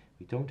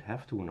 We don't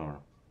have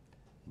Tunar.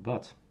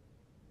 But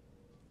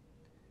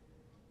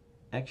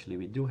actually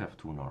we do have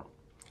Tunar.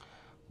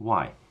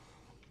 Why?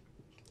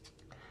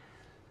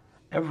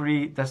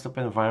 Every desktop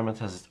environment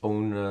has its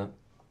own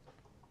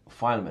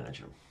file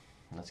manager.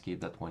 Let's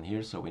keep that one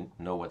here so we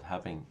know what's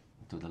happening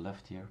to the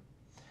left here.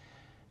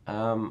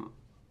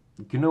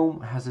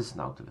 GNOME has its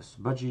Nautilus.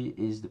 Budgie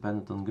is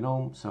dependent on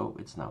GNOME, so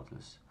it's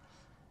Nautilus.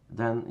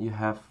 Then you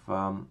have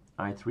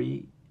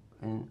i3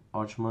 in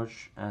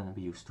ArchMerge, and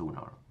we use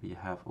Tunar. We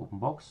have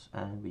OpenBox,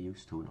 and we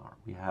use Tunar.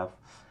 We have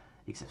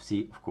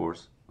XFCE, of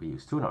course, we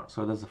use Tunar.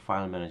 So that's the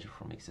file manager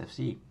from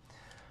XFCE.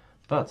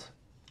 But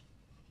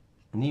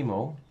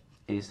Nemo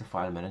is the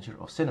file manager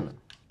of Cinnamon.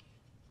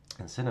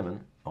 And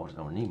Cinnamon, or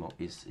Nemo,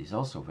 is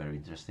also very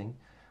interesting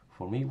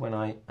for me. When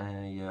I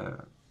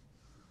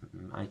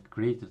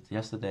created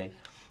yesterday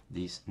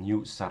these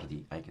new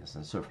Sardi icons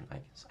and Surfing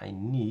icons, I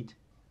need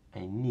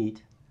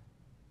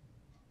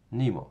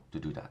Nemo to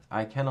do that.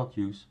 I cannot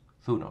use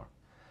Tunar.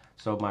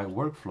 So my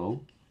workflow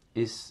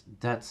is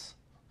that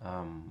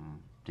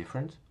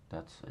different,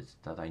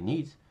 that I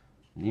need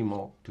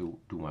Nemo to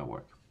do my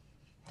work.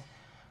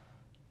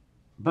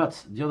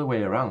 But the other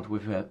way around,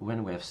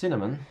 when we have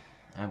Cinnamon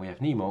and we have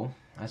Nemo,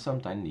 I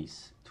sometimes need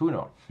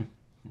Tunar.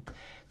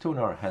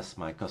 Tunar has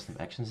my custom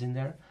actions in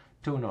there.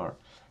 Tunar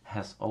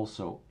has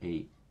also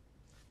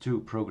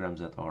two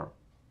programs that are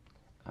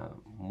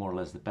more or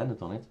less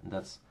dependent on it, and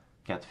that's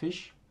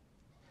Catfish,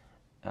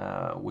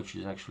 which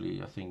is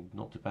actually, I think,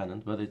 not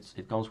dependent, but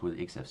it comes with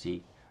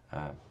XFCE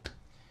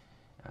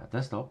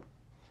desktop.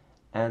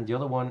 And the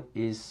other one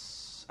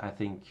is, I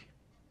think,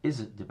 is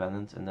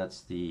dependent, and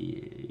that's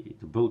the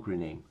bulk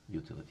rename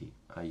utility.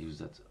 I use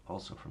that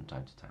also from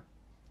time to time.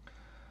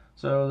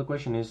 So the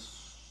question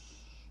is,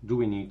 do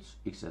we need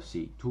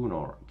XFCE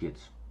Tunar Git?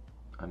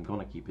 I'm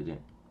gonna keep it in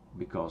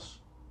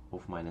because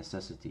of my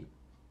necessity.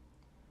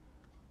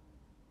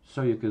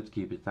 So you could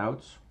keep it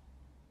out.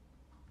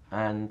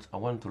 And I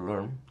want to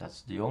learn.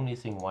 That's the only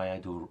thing why I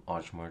do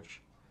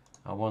ArchMerge.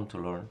 I want to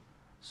learn,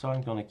 so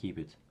I'm gonna keep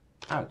it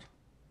out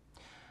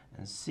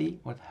and see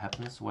what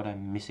happens, what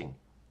I'm missing.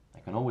 I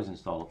can always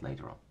install it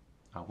later on.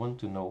 I want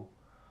to know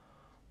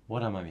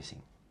what am I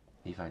missing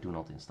if I do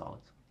not install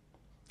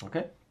it.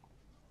 Okay?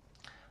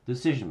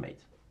 Decision made.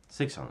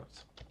 600.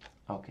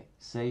 Okay,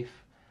 save.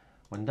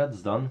 When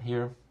that's done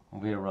here,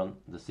 we run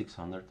the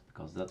 600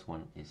 because that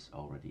one is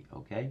already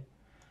okay.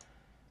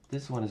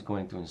 This one is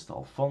going to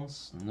install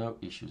fonts, no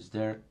issues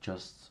there,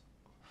 just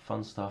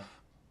fun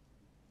stuff.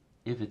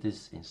 If it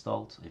is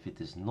installed, if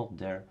it is not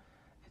there,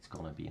 it's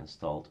gonna be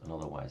installed, and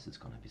otherwise it's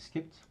gonna be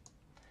skipped.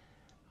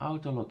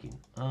 Auto login,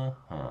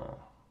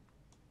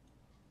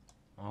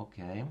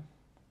 okay.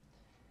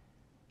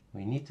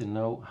 We need to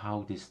know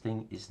how this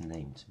thing is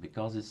named,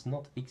 because it's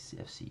not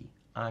XFCE,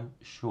 I'm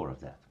sure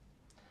of that.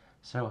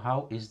 So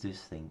how is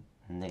this thing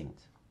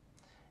named?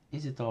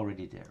 Is it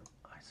already there?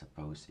 I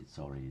suppose it's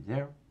already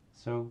there.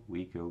 So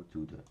we go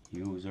to the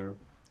user,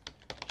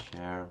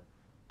 share,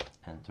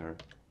 enter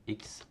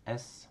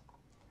XS,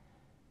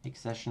 X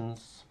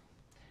sessions.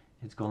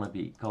 It's gonna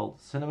be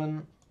called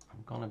Cinnamon.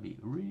 I'm gonna be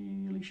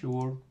really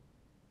sure.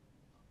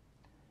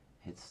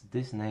 It's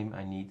this name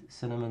I need,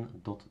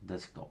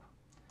 cinnamon.desktop.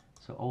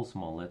 So all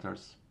small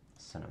letters,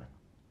 Cinnamon.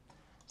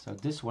 So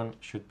this one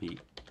should be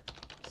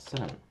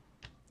Cinnamon.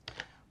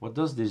 What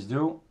does this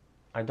do?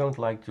 I don't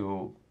like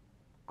to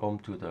come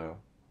to the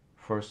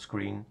first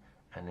screen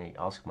and they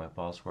ask my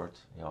password,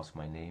 they ask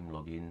my name,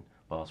 login,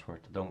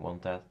 password. I don't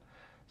want that.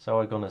 So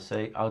I'm gonna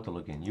say auto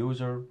login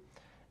user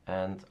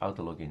and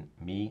auto login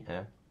me,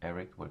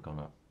 Erik. We're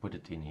gonna put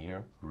it in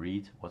here.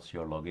 Read what's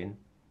your login.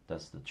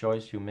 That's the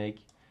choice you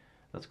make.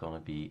 That's gonna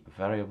be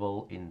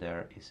variable in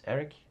there is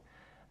Erik,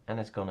 and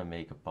it's gonna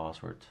make a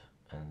password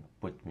and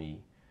put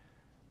me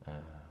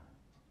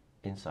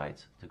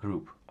inside the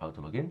group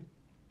auto login.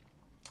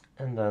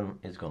 And then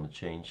it's gonna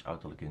change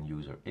auto login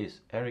user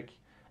is Erik,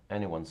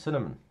 anyone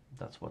Cinnamon.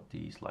 That's what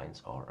these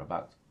lines are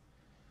about.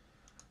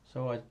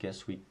 So I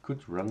guess we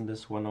could run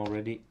this one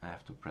already. I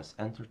have to press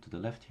enter to the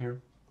left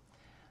here.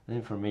 The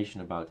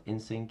information about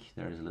InSync,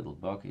 there is a little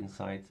bug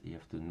inside. You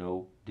have to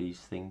know these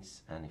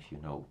things, and if you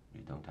know,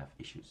 you don't have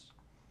issues.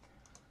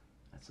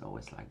 That's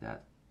always like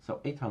that.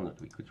 So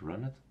 800, we could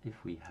run it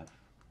if we have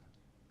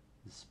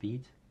the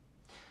speed.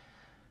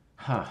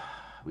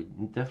 We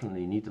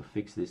definitely need to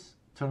fix this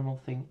terminal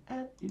thing,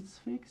 and it's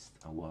fixed.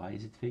 Why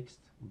is it fixed?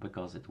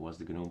 Because it was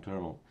the GNOME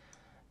terminal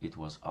it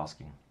was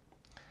asking.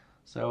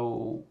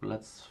 So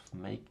let's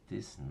make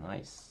this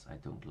nice. I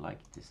don't like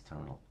this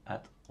terminal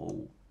at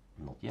all,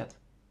 not yet.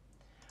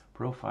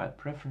 Profile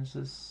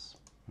preferences,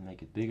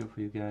 make it bigger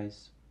for you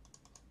guys.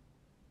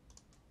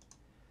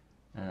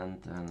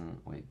 And then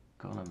we're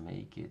gonna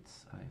make it,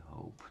 I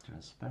hope,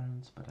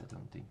 transparent, but I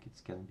don't think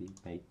it can be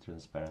made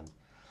transparent.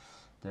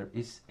 There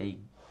is a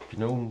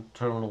GNOME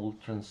terminal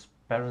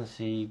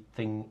transparency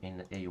thing in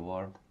the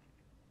AUR,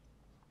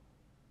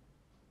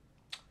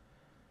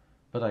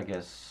 but I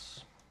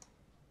guess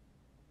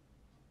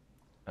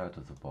out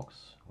of the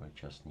box we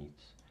just need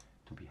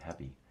to be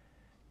happy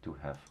to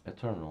have a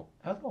terminal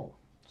at all.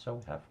 So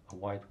we have a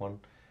white one.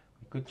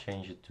 We could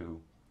change it to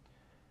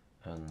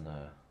a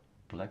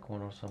black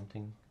one or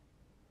something.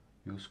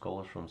 Use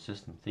colors from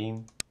system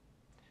theme.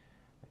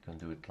 I can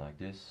do it like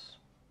this.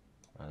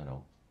 I don't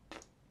know,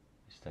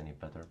 is it any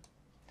better?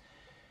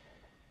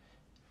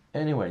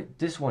 Anyway,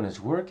 this one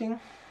is working.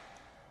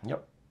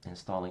 Yep,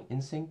 installing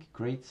InSync,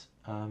 great.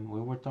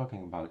 We were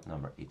talking about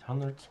number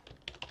 800.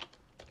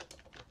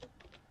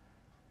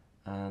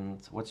 And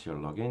what's your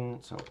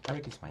login? So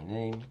Erik is my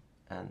name,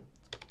 and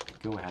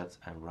go ahead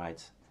and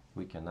write,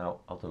 we can now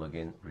auto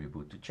login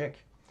reboot to check.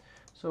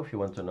 So if you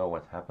want to know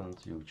what happened,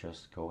 you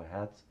just go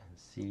ahead and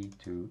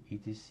c2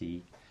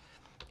 etc,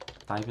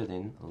 type it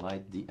in,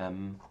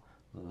 lightdm,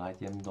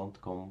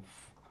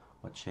 lightdm.conf,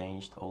 what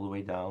changed all the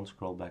way down,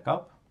 scroll back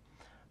up,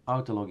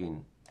 auto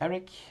login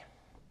Erik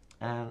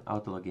and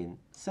auto login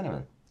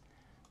Cinnamon.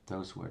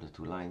 Those were the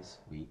two lines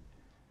we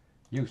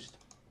used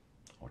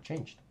or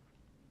changed.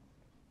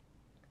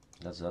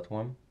 That's that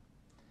one.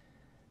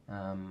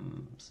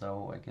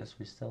 So I guess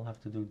we still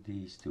have to do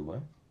these two, huh?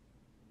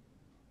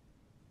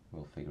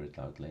 We'll figure it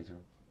out later.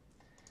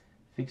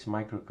 Fix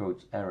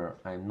microcode error.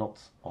 I'm not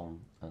on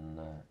an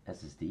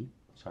SSD,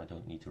 so I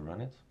don't need to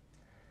run it.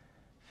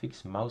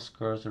 Fix mouse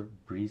cursor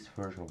breeze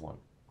version 1.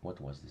 What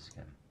was this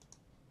again?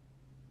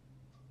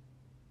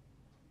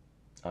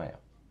 Oh yeah.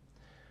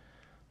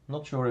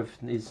 Not sure if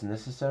it's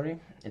necessary.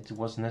 It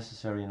was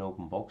necessary in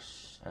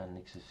OpenBox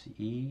and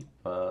XFCE,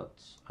 but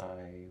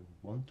I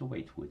want to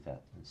wait with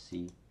that and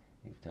see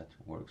if that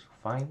works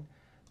fine.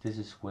 This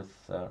is with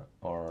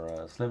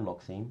our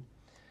Slimlock theme,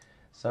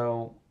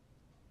 so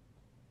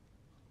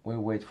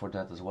we'll wait for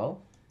that as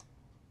well,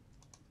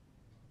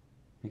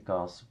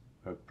 because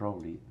we're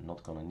probably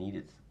not gonna need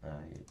it.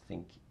 I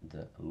think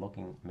the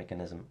locking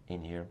mechanism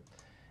in here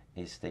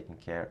is taking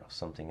care of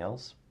something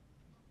else.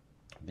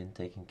 Been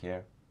taking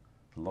care.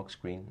 The lock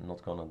screen,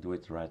 not gonna do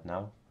it right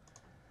now.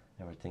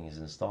 Everything is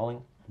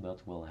installing,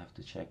 but we'll have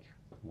to check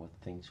what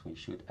things we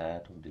should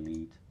add or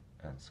delete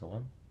and so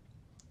on.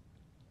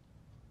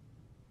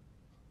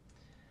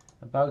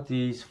 About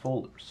these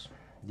folders,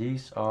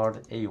 these are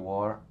the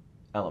AUR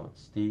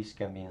elements. These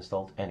can be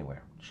installed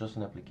anywhere, just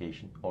an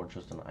application or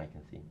just an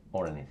icon theme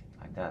or anything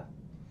like that.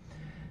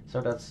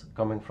 So that's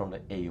coming from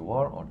the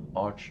AUR or the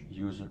Arch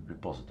user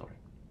repository.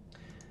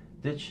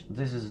 This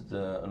is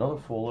another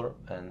folder,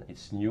 and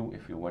it's new.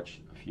 If you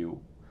watch a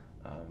few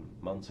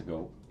months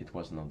ago, it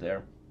was not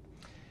there.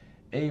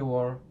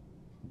 AUR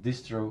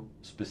distro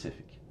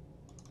specific.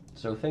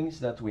 So things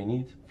that we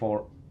need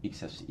for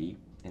XFCE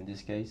in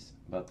this case,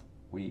 but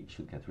we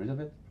should get rid of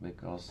it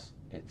because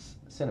it's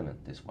Cinnamon,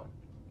 this one.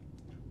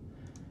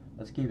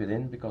 Let's keep it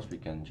in because we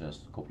can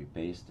just copy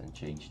paste and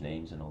change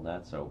names and all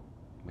that, so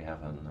we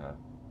have a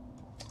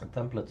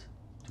template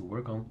to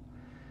work on.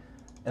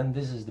 And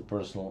this is the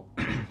personal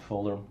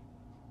folder.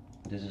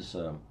 This is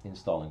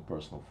installing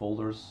personal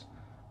folders,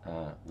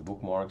 the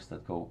bookmarks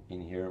that go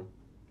in here,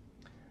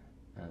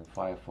 and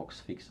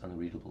Firefox fix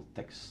unreadable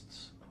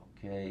texts,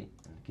 okay,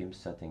 and GIMP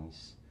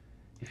settings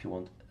if you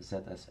want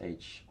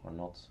ZSH or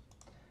not,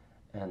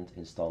 and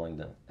installing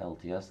the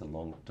LTS, the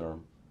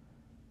long-term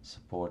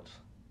support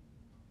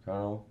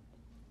kernel,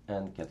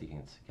 and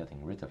getting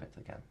rid of it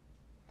again.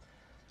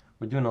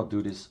 We do not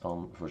do this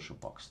on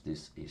VirtualBox.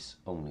 This is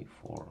only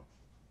for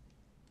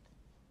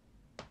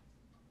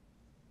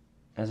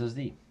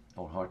SSD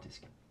or hard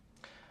disk.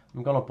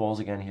 I'm gonna pause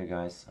again here,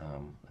 guys.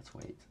 Let's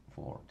wait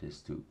for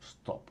this to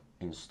stop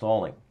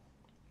installing.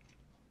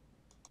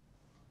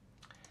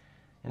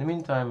 In the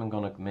meantime, I'm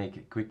gonna make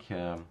a quick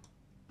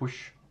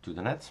push to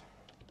the net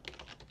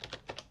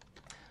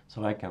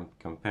so I can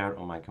compare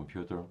on my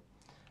computer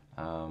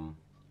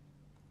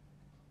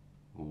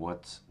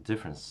what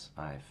difference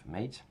I've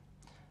made.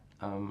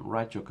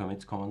 Write your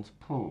commit comment.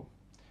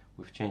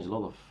 We've changed a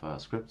lot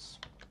of scripts,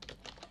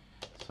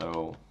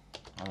 so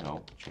I don't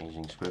know,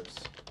 changing scripts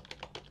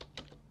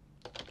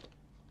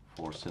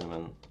for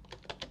Cinnamon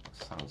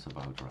sounds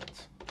about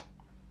right.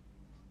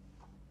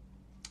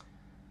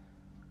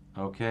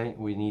 Okay,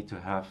 we need to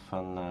have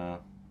an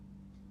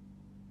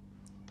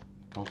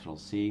Control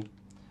C,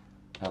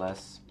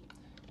 LS.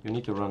 You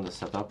need to run the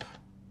setup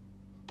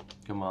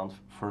command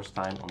first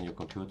time on your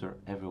computer.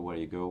 Everywhere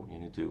you go, you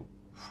need to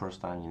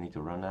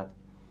run that.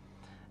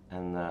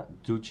 And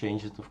do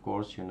change it, of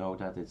course. You know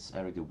that it's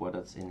Erik Dubois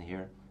that's in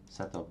here.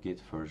 Setup Git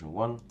version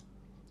 1.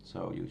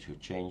 So you should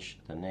change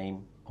the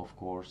name, of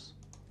course,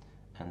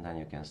 and then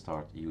you can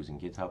start using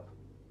GitHub.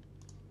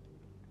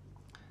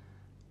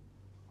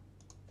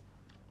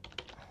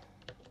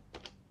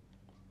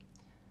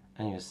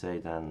 And you say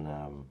then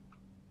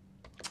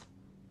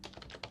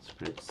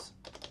scripts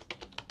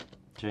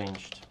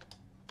changed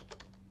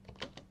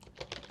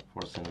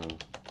for Cinnamon.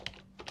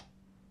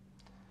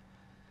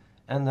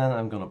 And then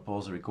I'm gonna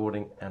pause the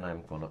recording and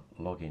I'm gonna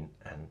log in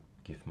and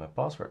give my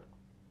password.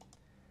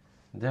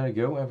 There you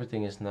go,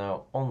 everything is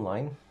now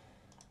online.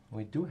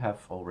 We do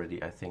have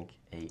already, I think,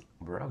 a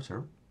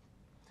browser,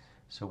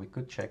 so we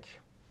could check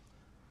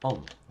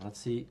on. Let's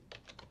see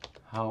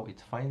how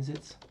it finds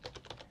it.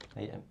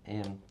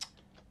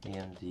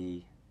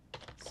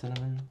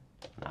 AMD-Cinnamon.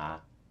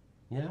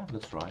 Yeah,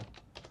 let's try.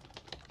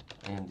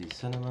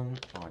 AMD-Cinnamon,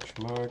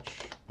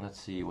 ArchMerge. Let's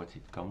see what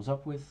it comes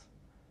up with.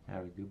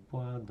 Erik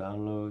Dubois,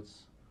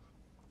 downloads,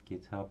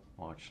 GitHub,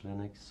 Arch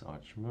Linux,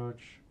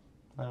 ArchMerge.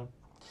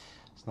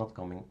 It's not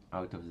coming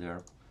out of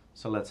there,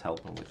 so let's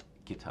help him with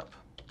GitHub.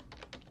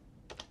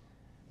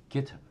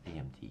 GitHub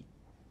AMD.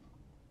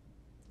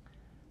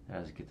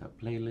 There's a GitHub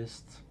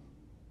playlist.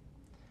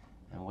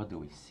 And what do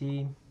we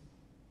see?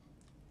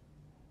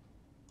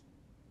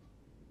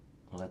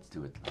 Let's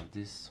do it like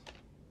this.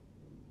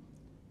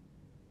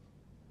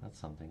 That's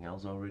something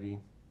else already.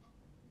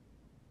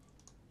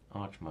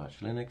 ArchMerge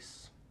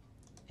Linux,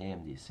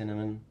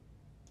 AMD-Cinnamon.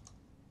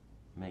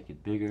 Make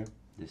it bigger,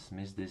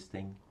 dismiss this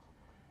thing.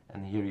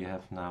 And here you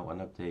have now an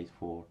update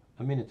for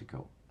a minute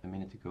ago.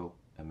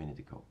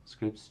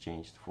 Scripts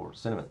changed for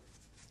Cinnamon.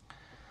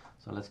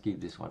 So let's keep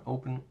this one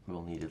open.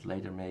 We'll need it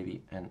later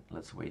maybe. And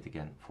let's wait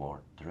again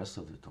for the rest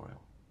of the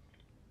tutorial.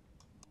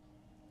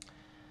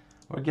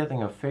 We're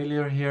getting a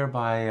failure here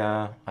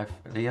by,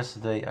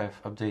 yesterday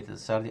I've updated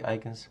Sardi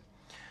icons.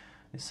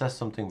 It says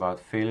something about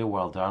failure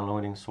while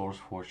downloading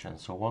SourceForge and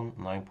so on,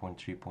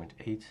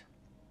 9.3.8.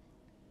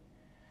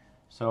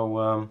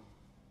 So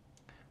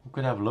we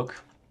could have a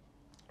look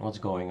what's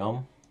going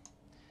on.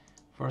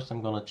 First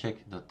I'm gonna check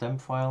the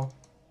temp file.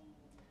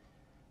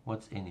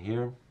 What's in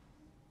here?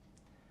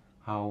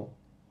 How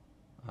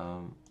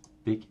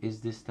big is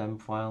this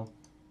temp file?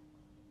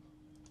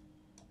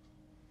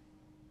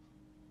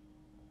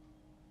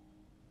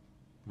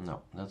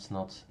 No, that's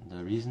not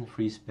the reason.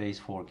 Free space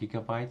 4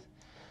 GB.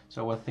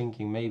 So we're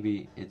thinking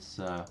maybe it's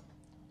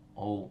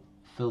all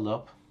filled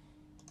up.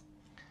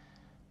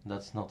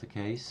 That's not the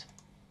case.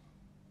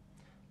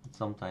 It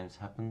sometimes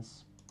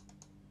happens.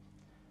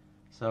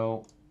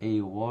 So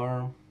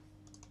AUR,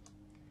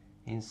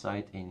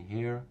 inside in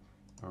here,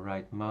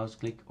 right mouse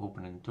click,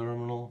 open in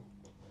terminal,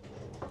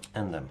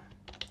 and then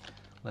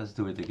let's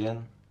do it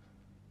again.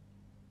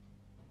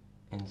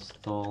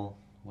 Install,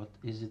 what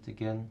is it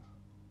again?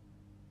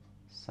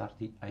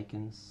 Sardi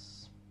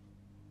icons.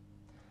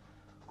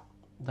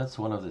 That's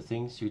one of the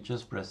things. You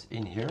just press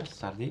in here,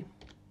 Sardi,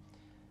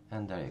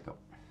 and there you go.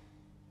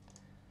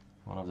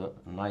 One of the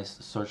nice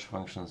search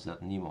functions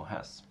that Nemo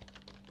has.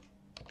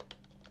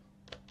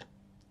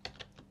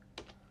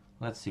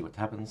 let's see what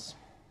happens.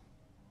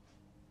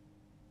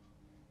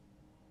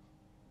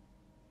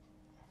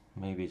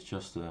 Maybe it's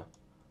just a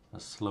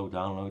slow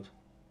download.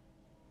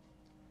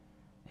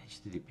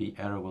 HTTP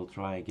error, will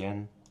try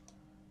again.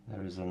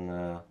 There is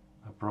a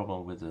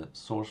problem with the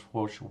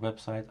SourceForge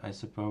website, I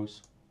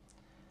suppose.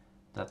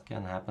 That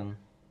can happen.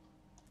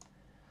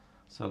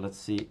 So let's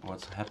see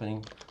what's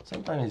happening.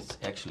 Sometimes it's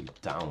actually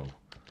down.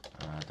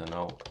 I don't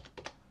know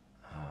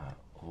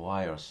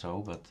why or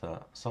so,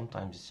 but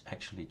sometimes it's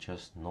actually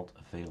just not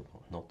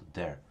available, not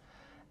there.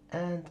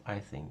 And I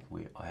think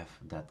we have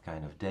that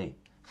kind of day.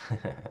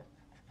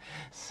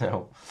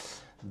 So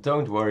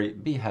don't worry,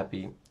 be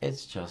happy.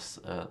 It's just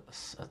a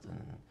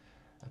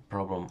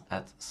problem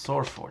at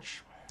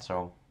SourceForge.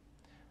 So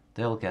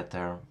they'll get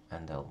there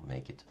and they'll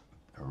make it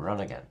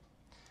run again.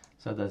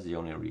 So that's the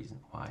only reason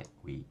why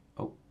we,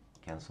 oh,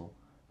 cancel.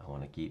 I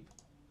want to keep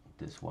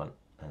this one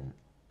and,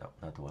 no,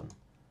 not one,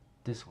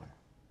 this one.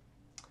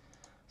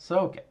 So,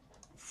 okay,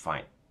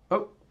 fine.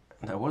 Oh,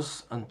 there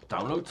was a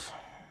download,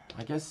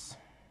 I guess.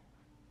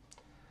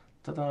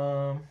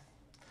 Ta-da!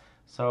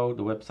 So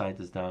the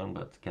website is down,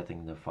 but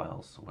getting the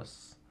files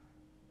was,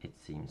 it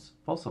seems,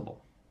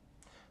 possible.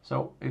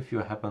 So if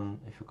you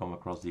come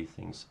across these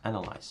things,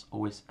 analyze,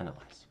 always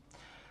analyze.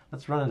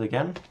 Let's run it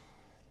again.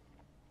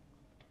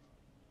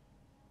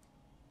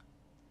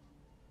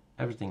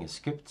 Everything is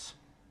skipped,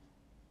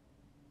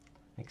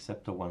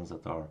 except the ones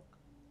that are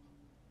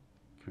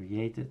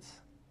created.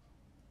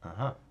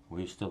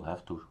 We still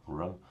have to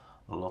run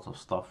a lot of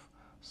stuff.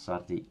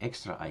 Sardi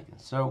extra icon.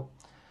 So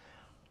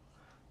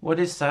what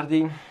is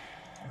Sardi?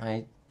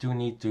 I do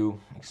need to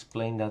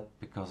explain that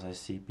because I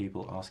see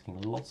people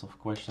asking lots of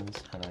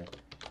questions and I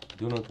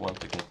do not want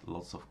to get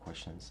lots of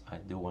questions. I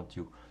do want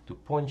you to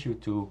point you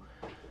to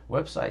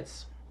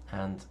websites,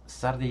 and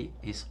Sardi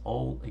is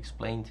all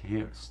explained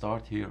here.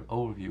 Start here,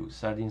 overview,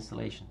 Sardi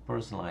installation,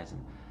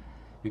 personalizing.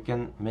 You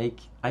can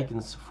make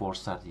icons for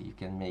Sardi. You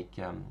can make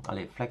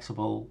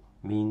flexible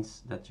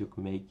means that you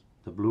can make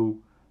the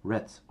blue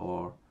red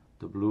or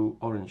the blue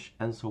orange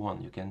and so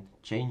on. You can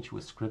change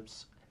with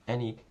scripts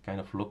any kind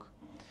of look.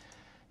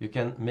 You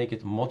can make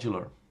it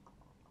modular.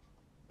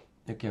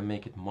 You can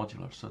make it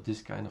modular, so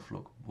this kind of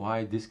look.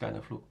 Why this kind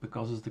of look?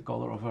 Because it's the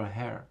color of her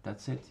hair,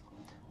 that's it.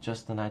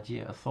 Just an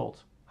idea, a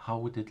thought. How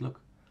would it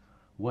look?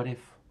 What if?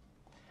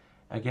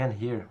 Again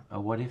here, a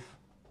what if.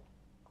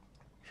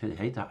 If you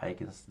hate the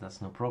icons,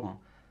 that's no problem.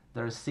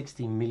 There are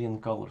 60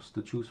 million colors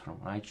to choose from.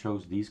 I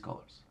chose these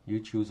colors. You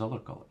choose other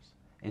colors.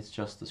 It's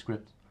just a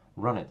script.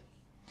 Run it.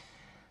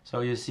 So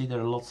you see there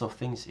are lots of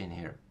things in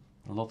here.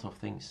 A lot of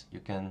things. You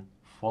can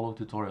follow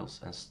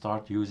tutorials and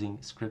start using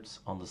scripts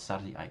on the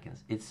Sardi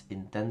icons. It's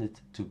intended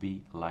to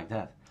be like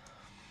that.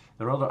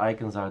 There are other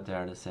icons out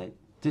there that say,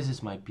 this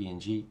is my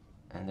PNG,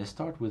 and they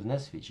start with an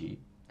SVG,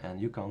 and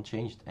you can't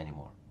change it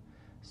anymore.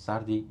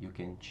 Sardi you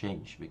can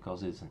change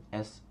because it's an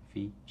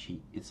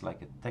SVG. It's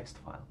like a text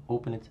file.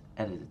 Open it,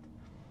 edit it.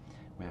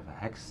 We have a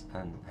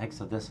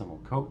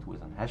hexadecimal code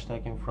with an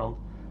hashtag in front.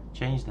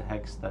 Change the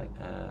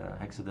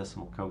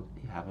hexadecimal code.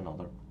 You have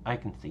another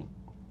icon theme,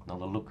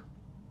 another look.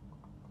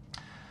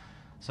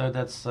 So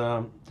that's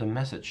the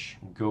message.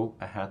 Go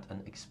ahead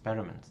and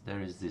experiment.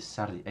 There is this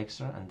Sardi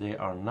Extra, and they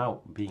are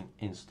now being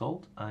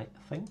installed, I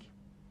think.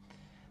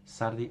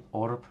 Sardi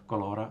Orb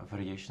Colora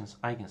Variations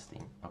Icons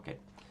theme. Okay,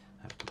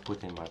 I have to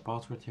put in my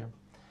password here.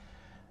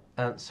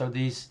 And so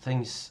these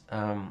things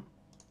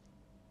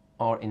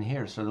are in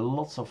here. So there are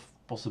lots of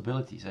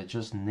possibilities. I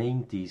just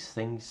named these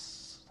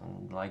things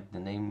like the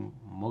name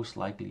most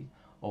likely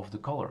of the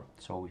color.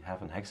 So we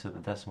have an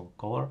hexadecimal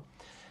color.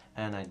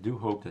 And I do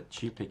hope that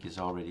GPIC is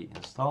already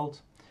installed.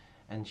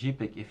 And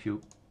GPIC, if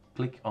you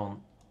click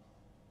on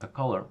a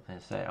color and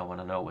say I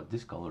want to know what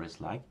this color is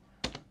like,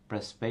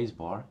 press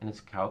spacebar and it's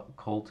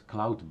called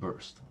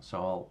Cloudburst. So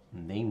I'll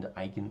name the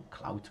icon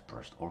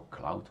Cloudburst or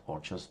Cloud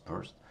or just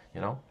Burst, you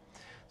know.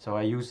 So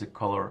I use the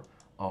color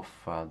of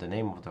the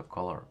name of the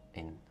color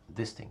in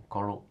this thing.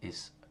 Coral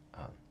is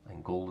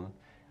and golden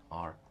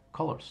are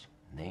colors,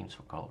 names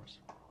for colors.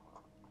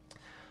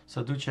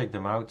 So do check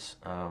them out.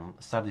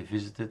 Sardi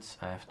visited,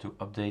 I have to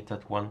update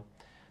that one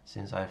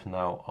since I've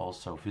now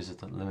also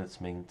visited Linux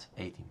Mint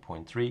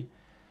 18.3,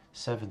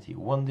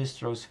 71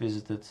 distros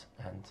visited,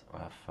 and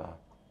I've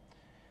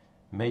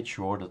made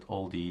sure that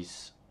all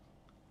these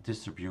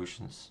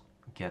distributions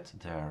get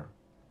their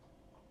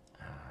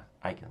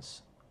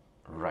icons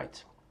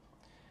right.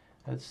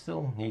 I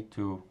still need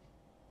to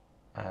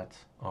add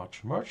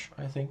ArchMerge,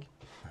 I think.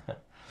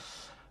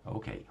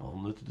 Okay,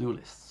 on the to-do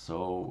list.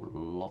 So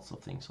lots of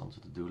things on the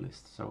to-do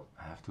list. So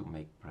I have to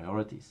make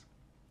priorities.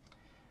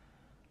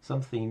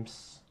 Some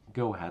themes,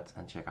 go ahead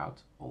and check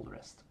out all the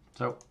rest.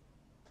 So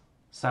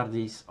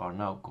Sardis are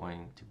now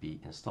going to be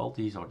installed.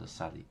 These are the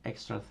Sardi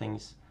extra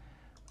things.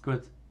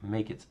 Could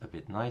make it a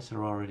bit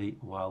nicer already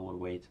while we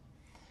wait.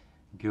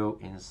 Go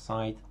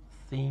inside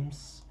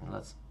themes and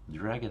let's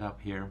drag it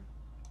up here.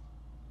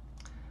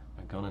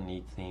 We're gonna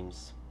need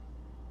themes.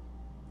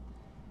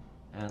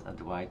 And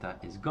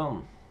Advaita is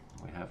gone.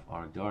 We have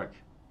our dark.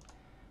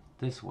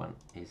 This one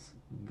is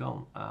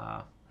gone.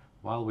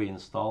 while we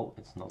install,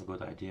 it's not a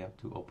good idea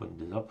to open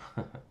this up.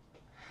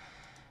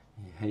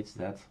 He hates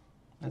that.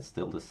 It's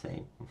still the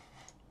same.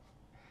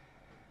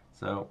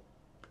 So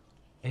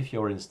if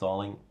you're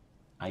installing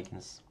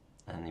icons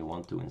and you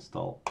want to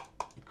install,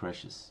 it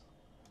crashes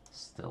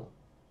still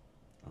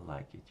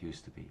like it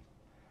used to be.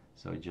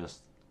 So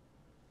just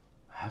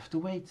have to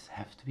wait,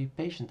 have to be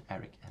patient,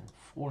 Erik, and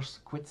force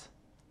quit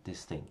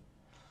this thing,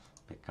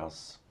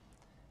 because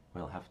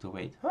we'll have to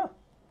wait. Huh,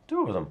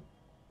 2 of them.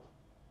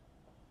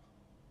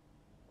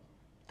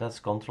 That's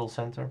control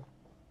center.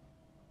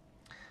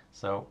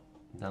 So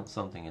then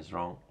something is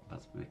wrong,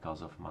 but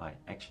because of my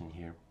action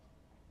here.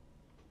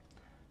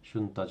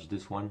 Shouldn't touch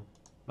this one,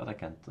 but I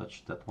can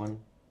touch that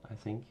one, I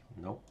think.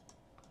 Nope.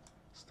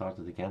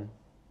 Started again.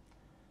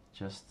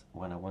 Just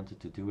when I wanted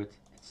to do it,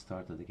 it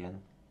started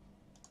again.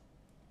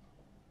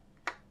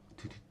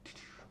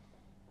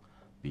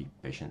 Be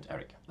patient,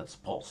 Erik. Let's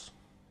pause.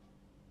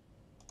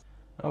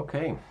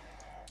 Okay,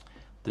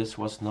 this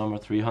was number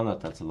 300,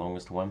 that's the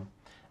longest one.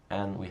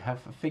 And we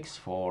have a fix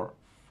for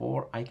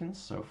 4 icons,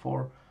 so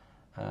 4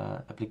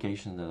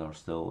 applications that are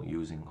still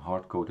using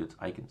hard-coded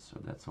icons. So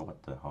that's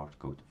what the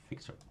hard-code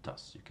fixer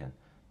does. You can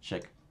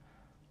check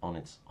on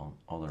it on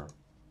other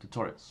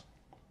tutorials.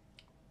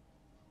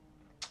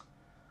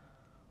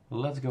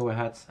 Let's go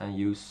ahead and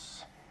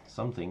use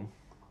something,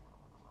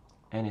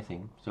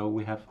 anything. So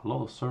we have a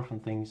lot of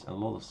surfing things and a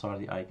lot of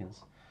Sardi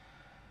icons.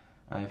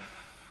 I'm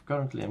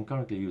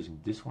currently using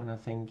this one, I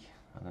think.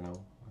 I don't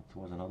know, it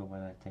was another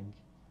one, I think.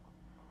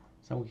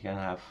 So we can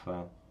have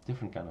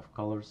different kind of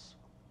colors.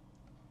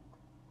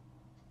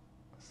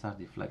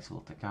 Sardi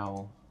flexible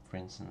Takao, for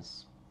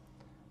instance,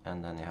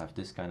 and then you have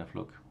this kind of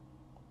look.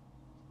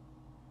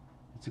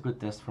 It's a good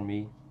test for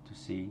me to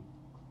see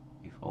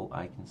if all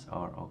icons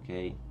are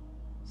okay,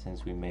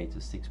 since we made a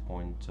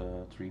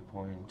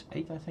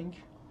 6.3.8, I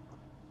think.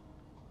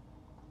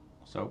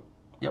 So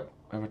yep,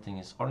 everything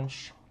is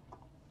orange,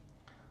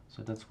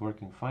 so that's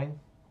working fine.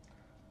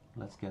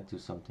 Let's get to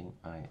something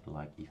I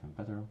like even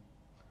better.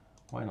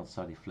 Why not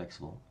Sardi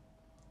flexible?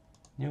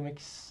 New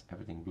mix,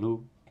 everything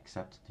blue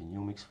except the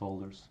new mix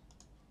folders.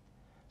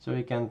 So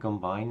you can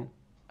combine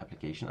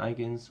application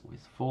icons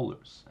with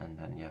folders, and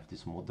then you have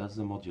this that's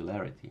the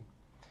modularity.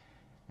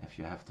 If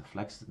you have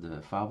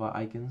the Faba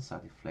icons,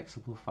 Sardi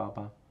flexible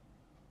Faba,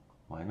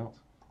 why not?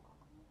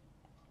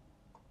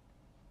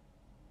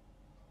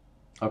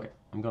 Okay,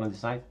 I'm gonna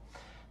decide.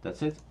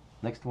 That's it.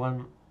 Next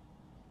one,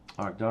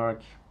 Arc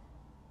Dark.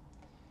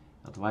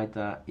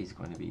 Advaita is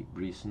going to be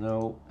Breeze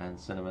Snow, and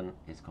Cinnamon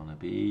is going to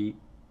be...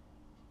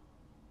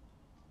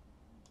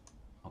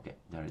 Okay,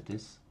 there it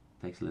is.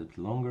 Takes a little bit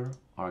longer.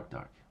 Arc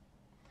Dark.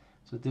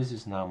 So this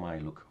is now my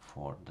look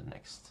for the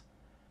next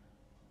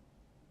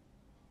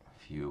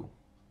few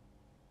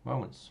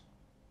moments.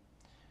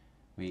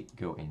 We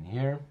go in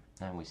here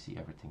and we see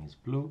everything is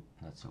blue.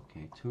 That's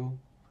okay too.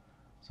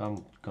 So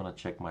I'm gonna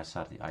check my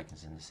Sardi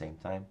icons in the same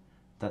time.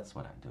 That's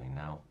what I'm doing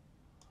now.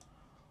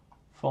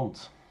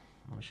 Font.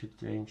 I should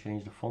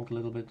change the font a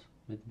little bit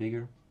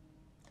bigger.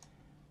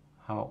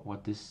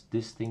 What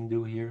this thing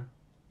do here?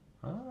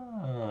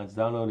 Ah, it's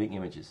downloading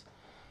images.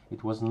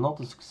 It was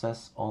not a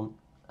success on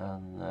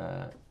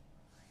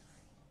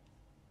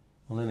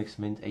Linux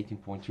Mint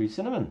 18.3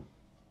 Cinnamon,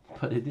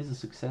 but it is a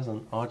success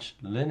on Arch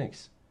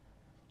Linux.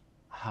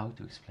 How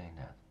to explain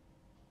that?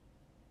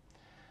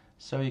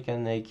 So you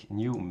can make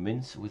new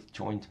mints with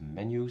joint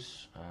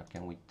menus.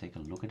 Can we take a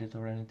look at it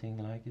or anything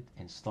like it?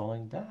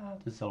 Installing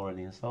that, it's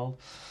already installed.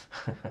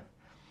 I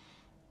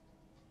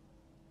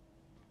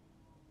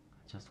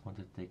just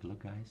wanted to take a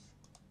look, guys,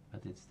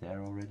 but it's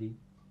there already.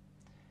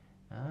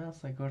 Ah,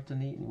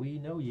 Sagortani, we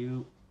know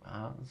you.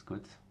 Ah, that's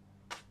good.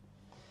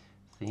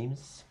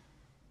 Themes.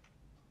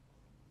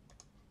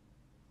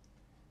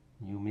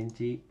 New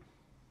Minty.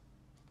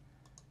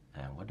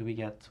 And what do we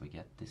get? We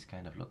get this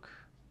kind of look.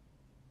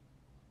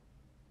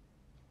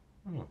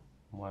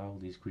 Why all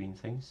these green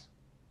things?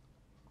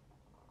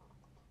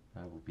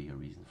 That will be a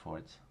reason for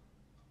it.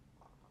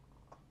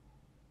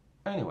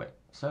 Anyway,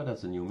 so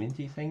that's a new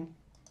Minty thing.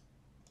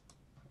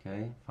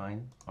 Okay,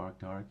 fine. Arc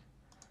Dark.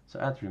 So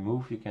add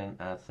remove, you can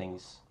add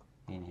things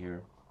in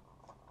here.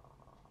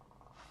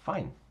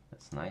 Fine,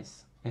 that's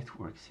nice. It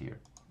works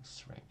here.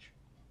 Strange.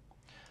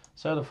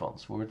 So the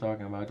fonts, we were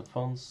talking about the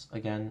fonts.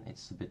 Again,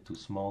 it's a bit too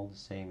small. The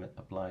same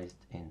applies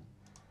in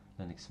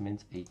Linux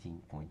Mint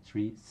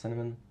 18.3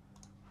 Cinnamon.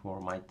 For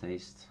my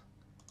taste,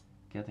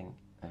 getting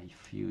a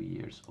few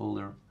years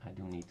older, I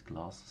do need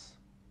glasses.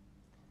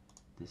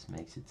 This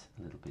makes it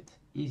a little bit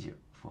easier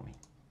for me.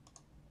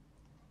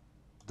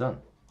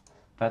 Done.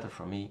 Better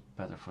for me,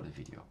 better for the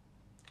video.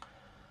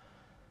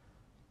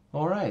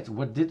 Alright,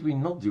 what did we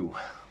not do?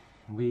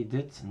 We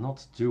did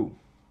not do.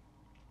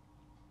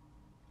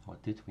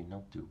 What did we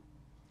not do?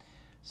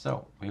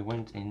 So, we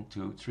went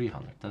into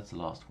 300, that's the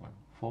last one.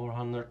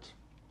 400,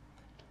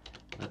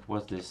 that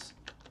was this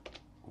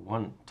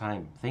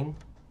one-time thing.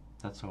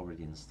 That's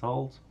already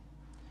installed.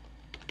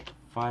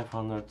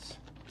 500,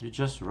 you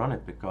just run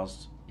it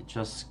because it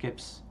just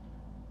skips.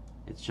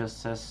 It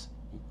just says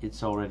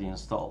it's already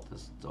installed.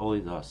 That's all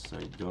it does, so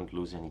you don't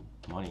lose any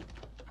money,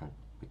 and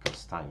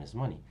because time is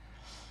money.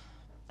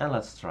 And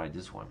let's try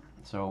this one.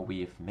 So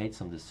we've made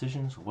some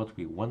decisions what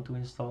we want to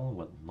install,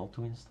 what not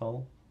to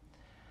install.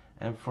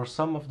 And for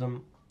some of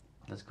them,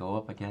 let's go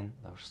up again.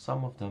 For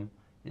some of them,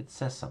 it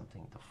says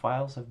something. The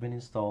files have been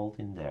installed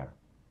in there.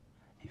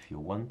 If you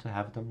want to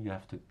have them, you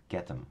have to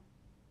get them.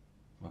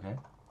 Okay?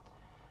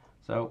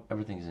 So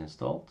everything is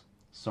installed.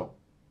 So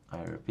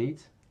I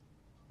repeat,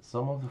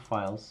 some of the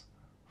files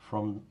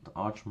from the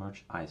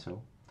ArchMerge ISO,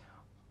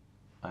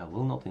 I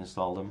will not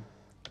install them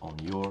on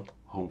your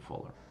home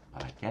folder,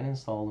 but I can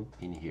install them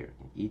in here,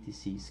 in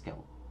etc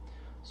scale.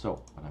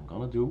 So what I'm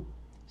gonna do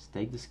is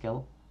take the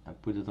scale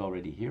and put it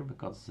already here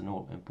because it's an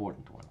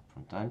important one.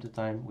 From time to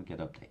time we get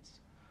updates.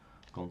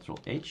 Ctrl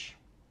H,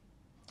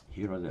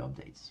 here are the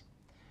updates.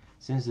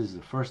 Since this is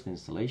the first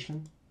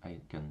installation, I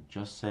can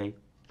just say,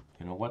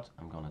 you know what,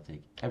 I'm gonna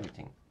take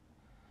everything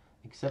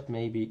except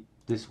maybe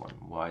this one.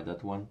 Why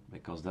that one?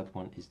 Because that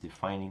one is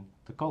defining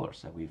the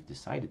colors, and we've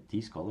decided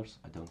these colors.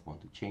 I don't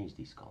want to change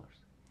these colors.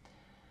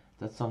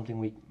 That's something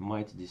we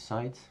might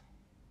decide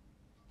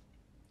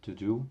to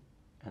do,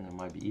 and there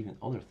might be even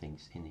other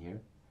things in here,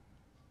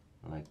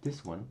 like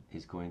this one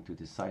is going to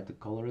decide the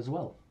color as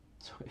well.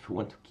 So if we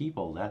want to keep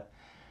all that,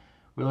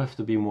 we'll have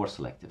to be more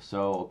selective.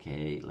 So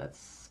okay,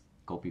 let's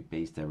copy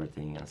paste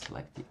everything and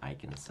select the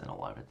icons and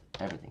all of it,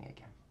 everything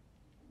again.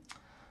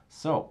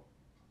 So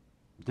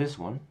this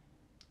one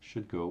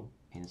should go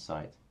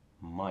inside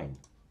mine.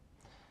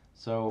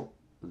 So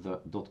the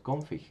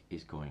 .config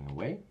is going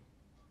away,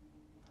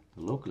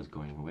 the local is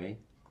going away.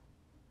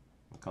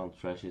 We can't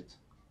trash it,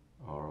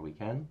 or we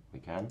can,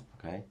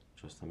 okay,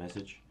 just a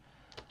message.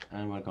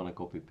 And we're gonna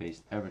copy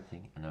paste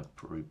everything and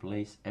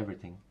replace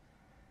everything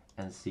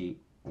and see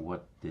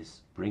what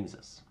this brings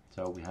us.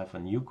 So we have a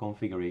new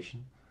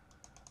configuration.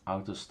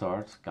 Auto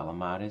start,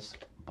 calamares,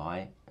 by,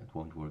 it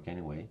won't work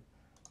anyway.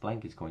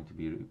 Blank is going to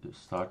be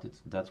started.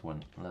 That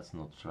one, let's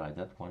not try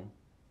that one.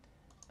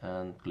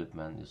 And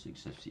Clipman, this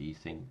XFCE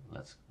thing,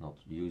 let's not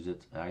use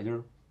it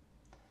either.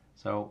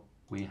 So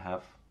we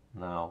have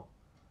now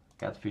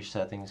catfish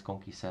settings,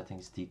 conky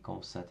settings,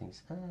 decomp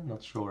settings.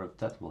 Not sure if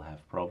that will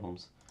have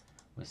problems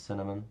with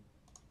Cinnamon.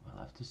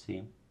 We'll have to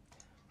see.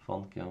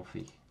 Font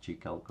config,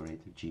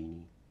 G-calculator,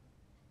 Genie,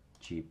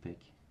 G-pick,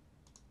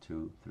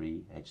 2,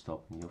 3,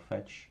 H-top,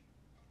 NeoFetch,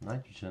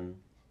 nitrogen,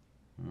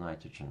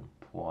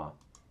 pois.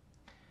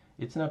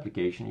 It's an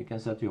application, you can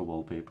set your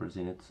wallpapers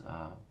in it,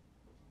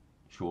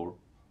 sure.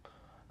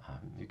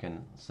 You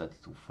can set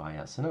it to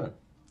via Cinnamon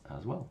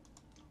as well.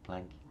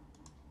 Blank,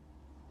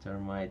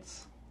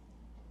 termites,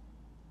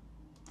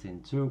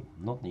 tin 2,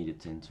 not needed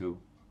tin 2.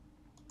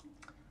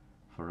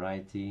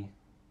 Variety,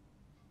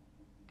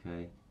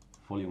 okay.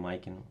 Volume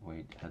icon,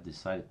 we have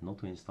decided not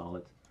to install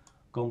it.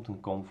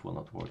 Content conf will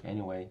not work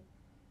anyway.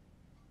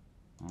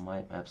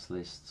 My apps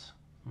list,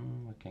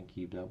 we can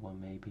keep that one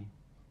maybe.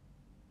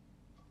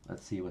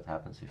 Let's see what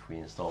happens if we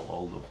install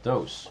all of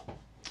those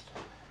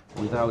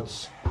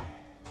without,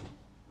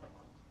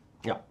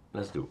 yeah,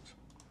 let's do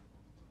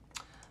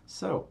it.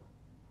 So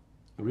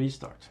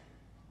restart,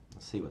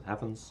 let's see what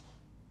happens.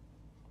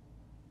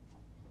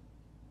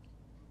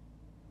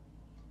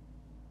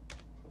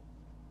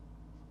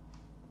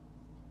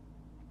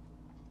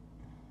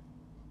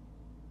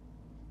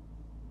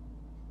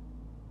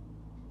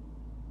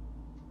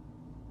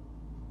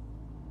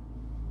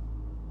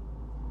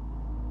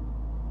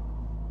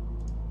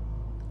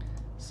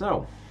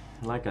 So,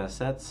 like I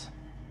said,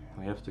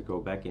 we have to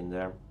go back in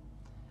there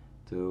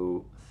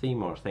to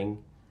theme our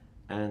thing,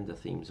 and the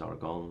themes are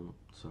gone.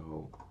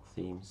 So,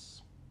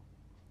 themes,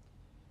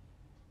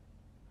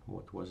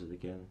 what was it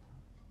again?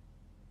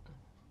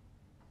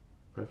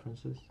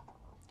 Preferences,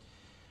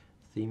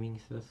 theming,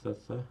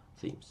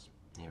 themes,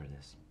 here it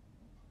is.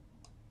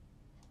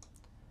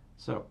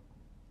 So,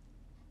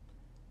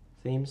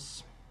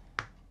 themes,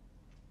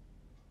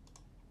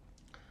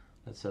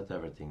 let's set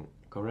everything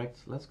correct.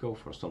 Let's go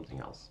for something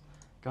else.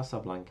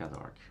 Casablanca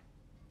dark.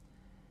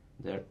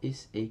 There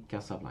is a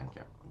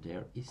Casablanca.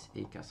 There is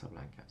a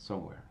Casablanca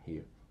somewhere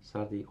here.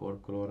 Sardi or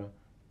Colora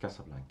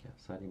Casablanca.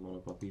 Sardi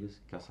monopapyrus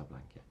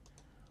Casablanca.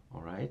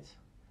 Alright.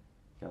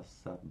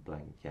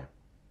 Casablanca.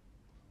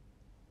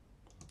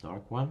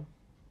 Dark one.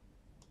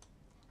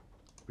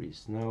 Free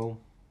snow.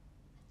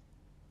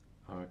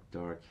 Arc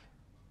dark.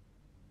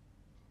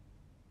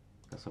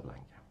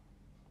 Casablanca.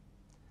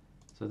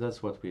 So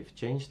that's what we've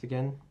changed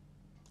again.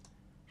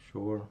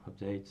 Sure,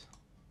 update,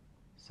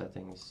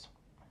 settings.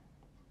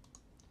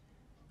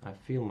 I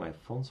feel my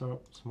fonts are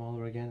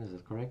smaller again, is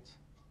that correct?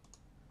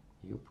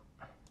 Yep.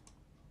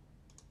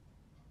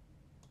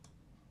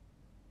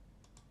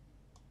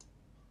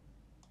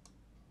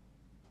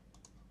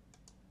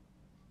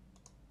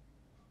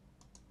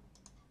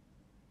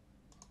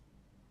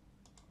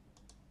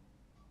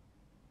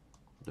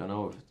 Don't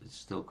know if it's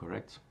still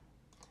correct.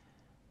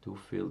 Do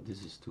feel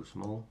this is too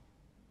small.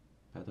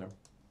 Better.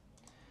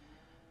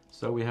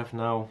 So we have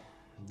now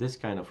this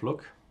kind of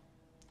look.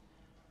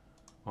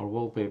 Our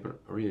wallpaper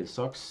really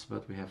sucks,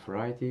 but we have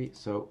variety.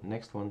 So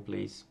next one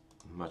please.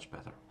 much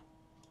better.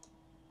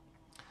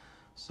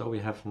 So we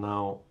have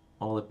now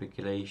all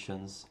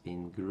applications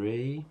in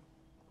gray.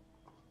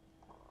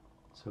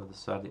 So the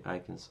starting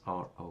icons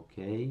are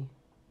okay.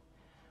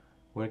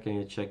 Where can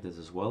you check this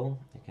as well?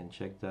 You can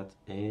check that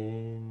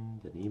in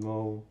the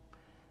Nemo,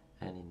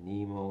 and in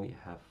Nemo you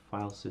have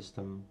file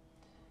system.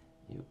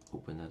 You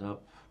open it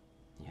up,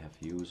 you have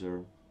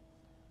user,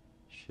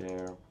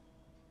 share,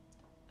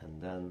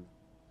 and then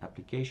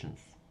applications.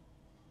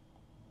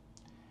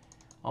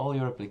 All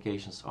your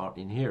applications are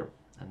in here,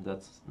 and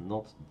that's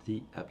not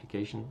the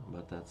application,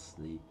 but that's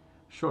the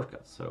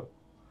shortcut. So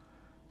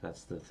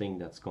that's the thing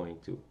that's going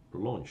to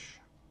launch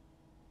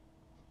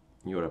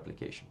your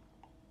application.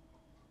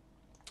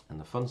 And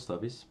the fun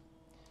stuff is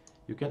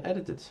you can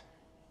edit it.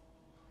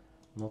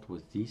 Not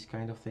with these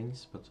kind of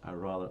things, but I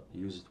rather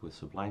use it with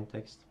Sublime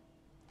Text.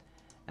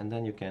 And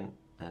then you can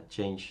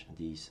change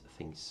these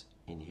things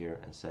in here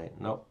and say,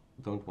 no,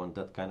 don't want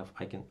that kind of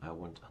icon, I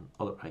want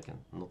another icon,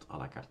 not a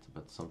la carte,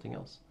 but something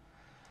else.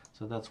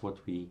 So that's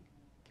what we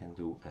can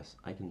do as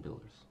icon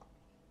builders.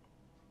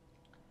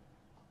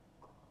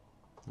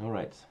 All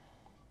right,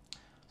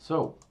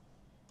 so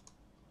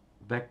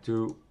back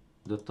to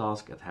the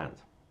task at hand.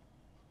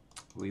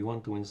 We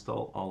want to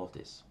install all of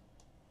this.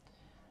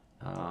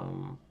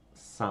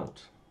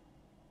 Sound.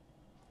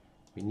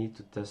 We need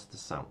to test the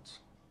sound.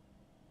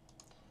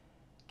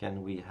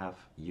 Can we have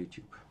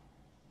YouTube?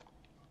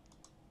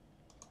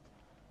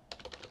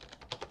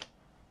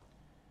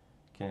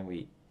 Can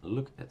we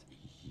look at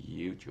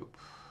YouTube?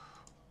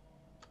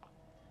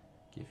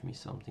 Give me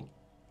something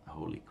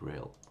holy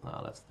grail.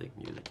 Now let's take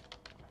music.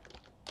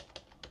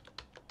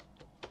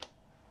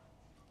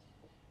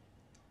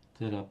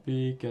 Did I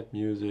peek at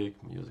music,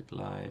 music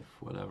live,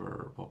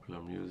 whatever,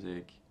 popular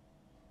music?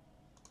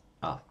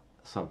 Ah,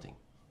 something.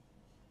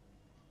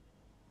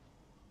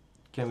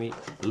 Can we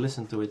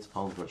listen to it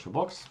on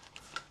VirtualBox?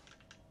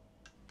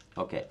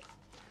 Okay,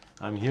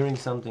 I'm hearing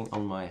something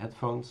on my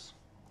headphones,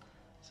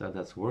 so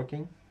that's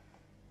working.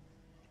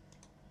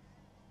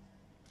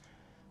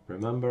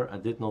 Remember, I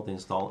did not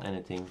install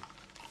anything.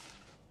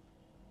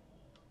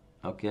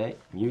 Okay,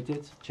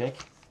 muted, check.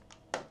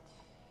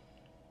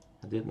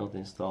 I did not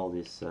install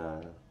this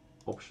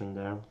option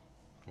there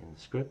in the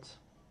script.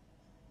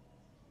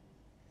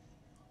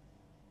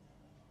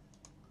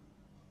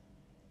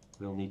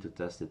 We'll need to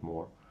test it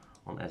more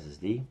on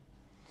SSD.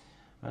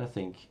 I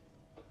think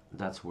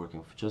that's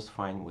working just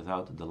fine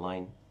without the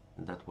line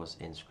that was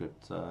in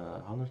script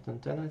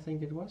 110, I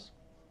think it was.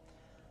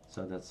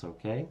 So that's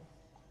okay.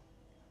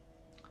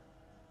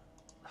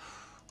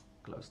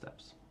 Close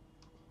tabs.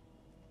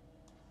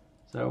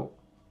 So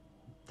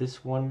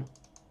this one,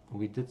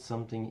 we did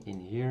something in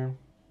here.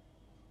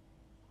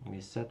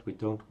 We said we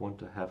don't want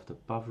to have the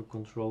power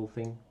control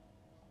thing.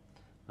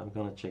 I'm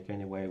gonna check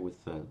anyway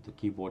with the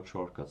keyboard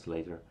shortcuts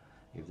later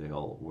if they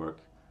all work,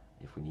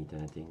 if we need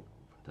anything.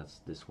 That's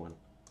this one.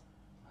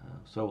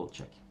 So we'll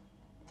check.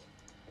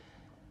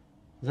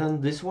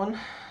 Then this one,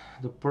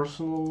 the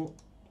personal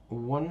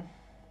one.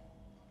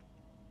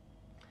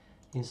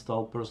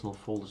 Install personal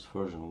folders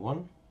version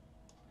 1.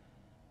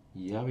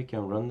 Yeah, we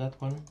can run that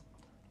one.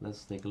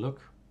 Let's take a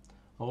look.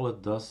 All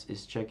it does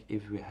is check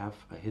if we have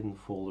a hidden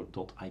folder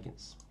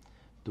 .icons.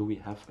 Do we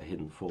have a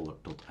hidden folder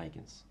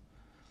 .icons?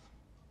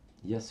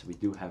 Yes, we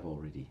do have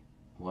already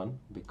one,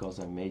 because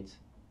I made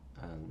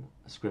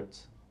a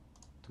script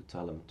to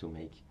tell them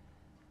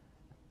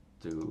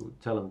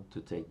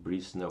to take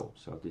breeze snow.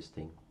 So this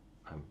thing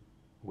I'm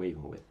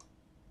waving with,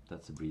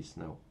 that's a breeze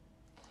snow.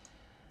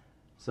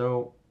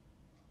 So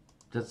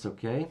that's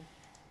okay.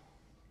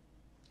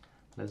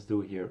 Let's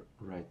do here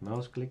right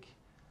mouse click,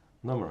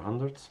 number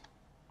 100.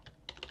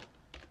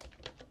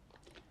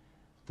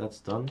 That's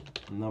done.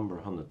 Number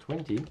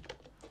 120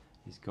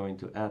 is going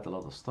to add a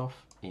lot of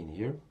stuff in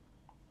here.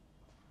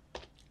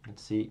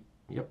 Let's see.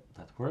 Yep,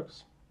 that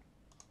works.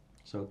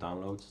 So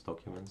downloads,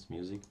 documents,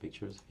 music,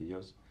 pictures,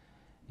 videos,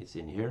 it's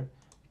in here.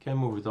 You can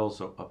move it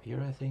also up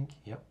here, I think.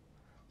 Yep.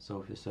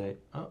 So if you say,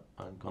 oh,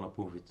 I'm gonna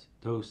move it,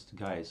 those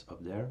guys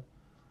up there,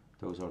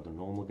 those are the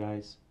normal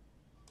guys.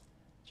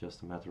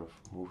 Just a matter of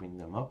moving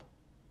them up.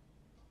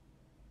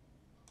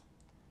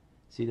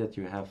 See that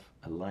you have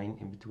a line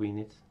in between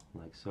it,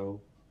 like so.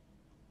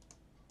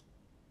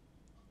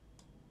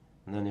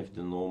 And then if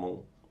the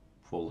normal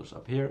folders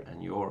up here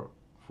and your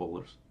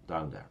folders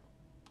down there.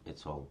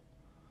 It's all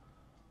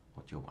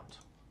what you want.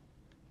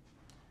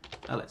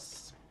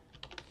 ls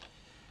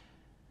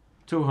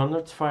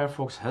 200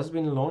 Firefox has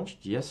been launched.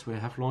 Yes, we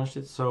have launched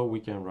it, so we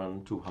can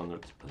run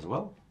 200 as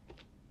well.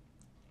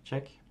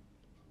 Check.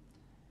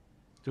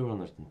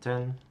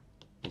 210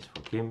 is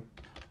for GIMP.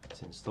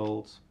 It's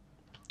installed,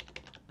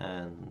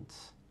 and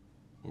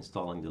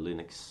installing the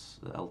Linux,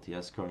 the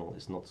LTS kernel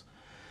is not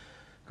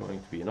going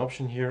to be an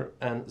option here,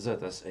 and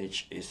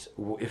ZSH is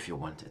if you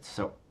want it.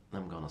 So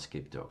I'm gonna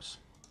skip those.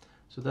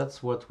 So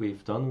that's what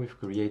we've done. We've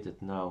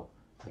created now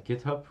a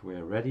GitHub.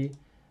 We're ready.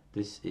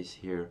 This is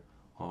here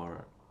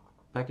our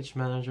package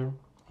manager.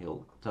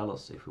 He'll tell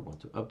us if we want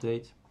to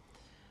update.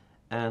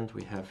 And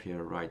we have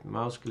here right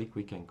mouse click.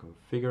 We can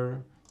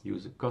configure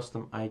use a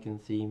custom icon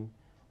theme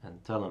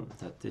and tell them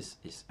that this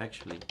is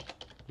actually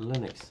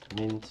Linux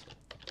Mint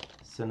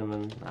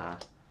Cinnamon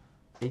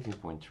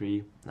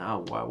 18.3. Now,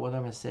 what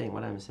am I saying?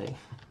 What am I saying?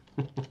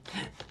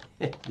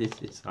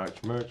 This is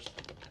ArchMerge.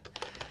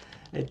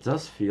 It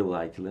does feel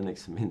like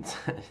Linux Mint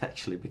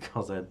actually,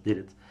 because I did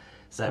it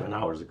 7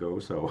 hours ago.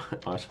 So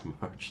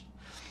ArchMerge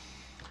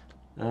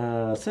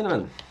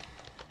Cinnamon.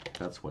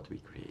 That's what we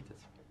created.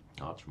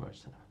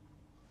 ArchMerge Cinnamon.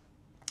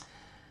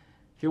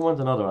 If you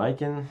want another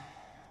icon,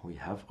 we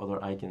have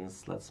other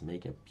icons. Let's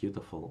make a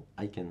beautiful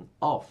icon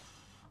of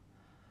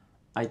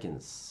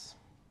icons.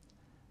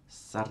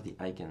 Sardi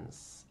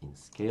icons in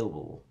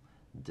scalable.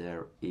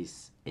 There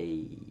is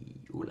a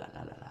ooh la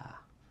la la la.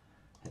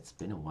 It's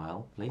been a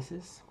while.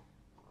 Places.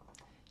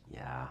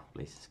 Yeah,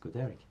 places good,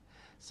 Erik.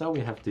 So we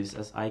have this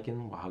as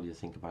icon. How do you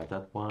think about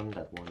that one?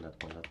 That one,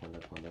 that one, that one,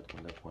 that one, that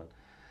one, that one.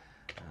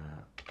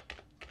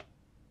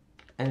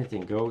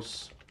 Anything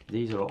goes.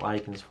 These are all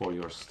icons for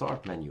your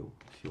start menu.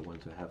 If you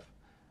want to have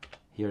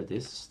here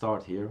this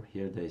start here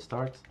they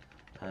start,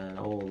 and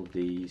all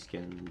these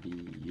can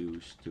be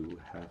used to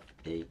have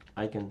a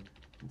icon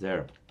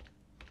there.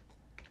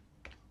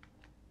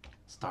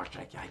 Star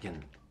Trek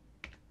icon.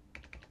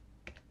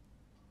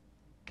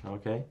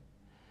 Okay.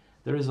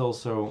 There is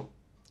also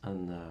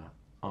an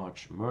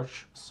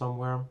ArchMerge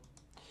somewhere.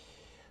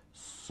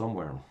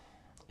 Somewhere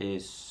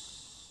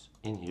is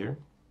in here.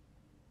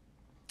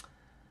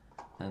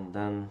 And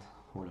then,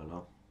 oh la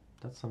la,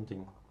 that's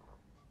something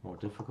more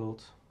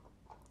difficult.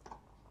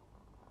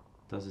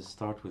 Does it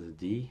start with a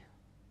D?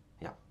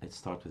 Yeah, it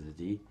starts with a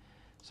D.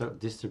 So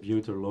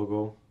distributor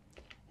logo,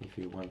 if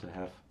you want to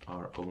have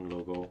our own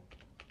logo,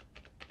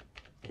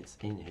 it's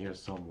in here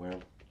somewhere.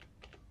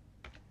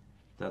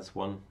 That's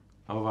one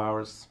of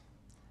ours.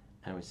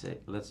 And we say,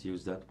 let's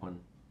use that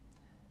one.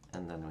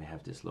 And then we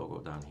have this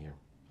logo down here.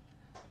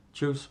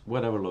 Choose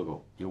whatever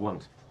logo you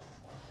want.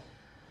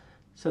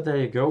 So there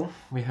you go.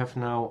 We have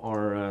now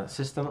our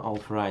system.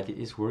 Alt variety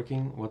is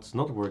working. What's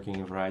not working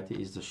in variety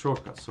is the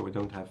shortcuts. So we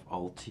don't have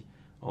Alt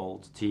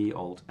T,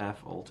 Alt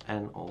F, Alt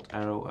N, Alt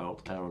arrow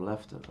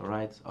left,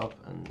 right, up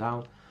and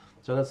down.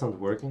 So that's not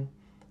working.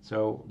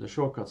 So the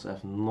shortcuts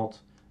have not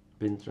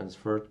been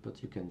transferred,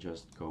 but you can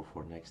just go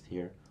for next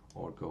here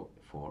or go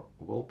for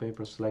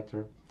wallpaper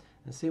selector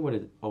and see what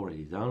it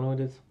already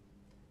downloaded.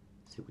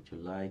 See what you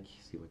like,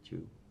 see what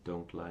you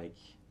don't like.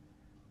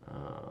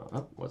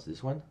 Oh, what's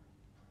this one?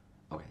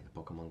 Okay, the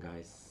Pokemon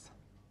guys.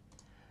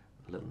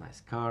 A little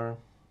nice car.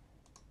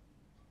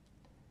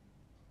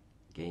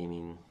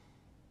 Gaming.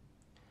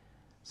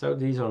 So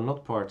these are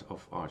not part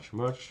of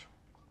ArchMerge.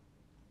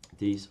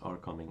 These are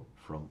coming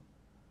from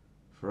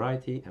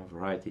Variety, and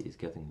Variety is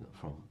getting them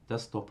from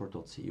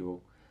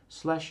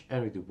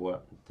desktopper.co/Erik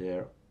Dubois.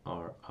 There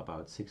are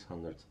about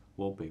 600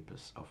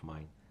 wallpapers of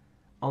mine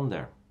on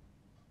there.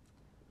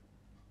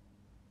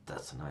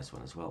 That's a nice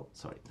one as well.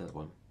 Sorry, that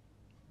one.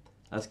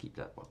 Let's keep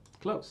that one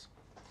close.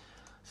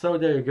 So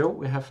there you go.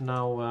 We have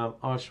now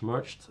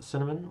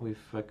ArchMergeD-Cinnamon.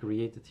 We've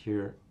created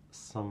here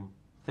some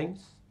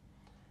things.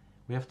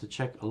 We have to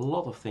check a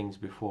lot of things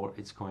before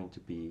it's going to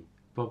be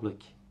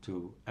public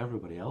to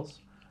everybody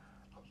else.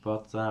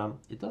 But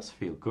it does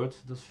feel good.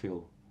 It does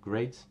feel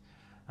great.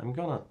 I'm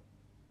gonna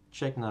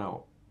check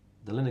now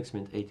the Linux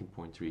Mint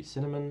 18.3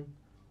 Cinnamon.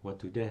 What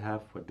do they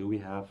have? What do we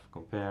have?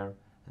 Compare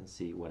and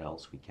see what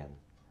else we can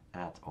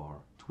add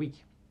or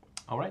tweak.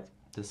 Alright,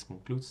 this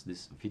concludes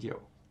this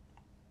video.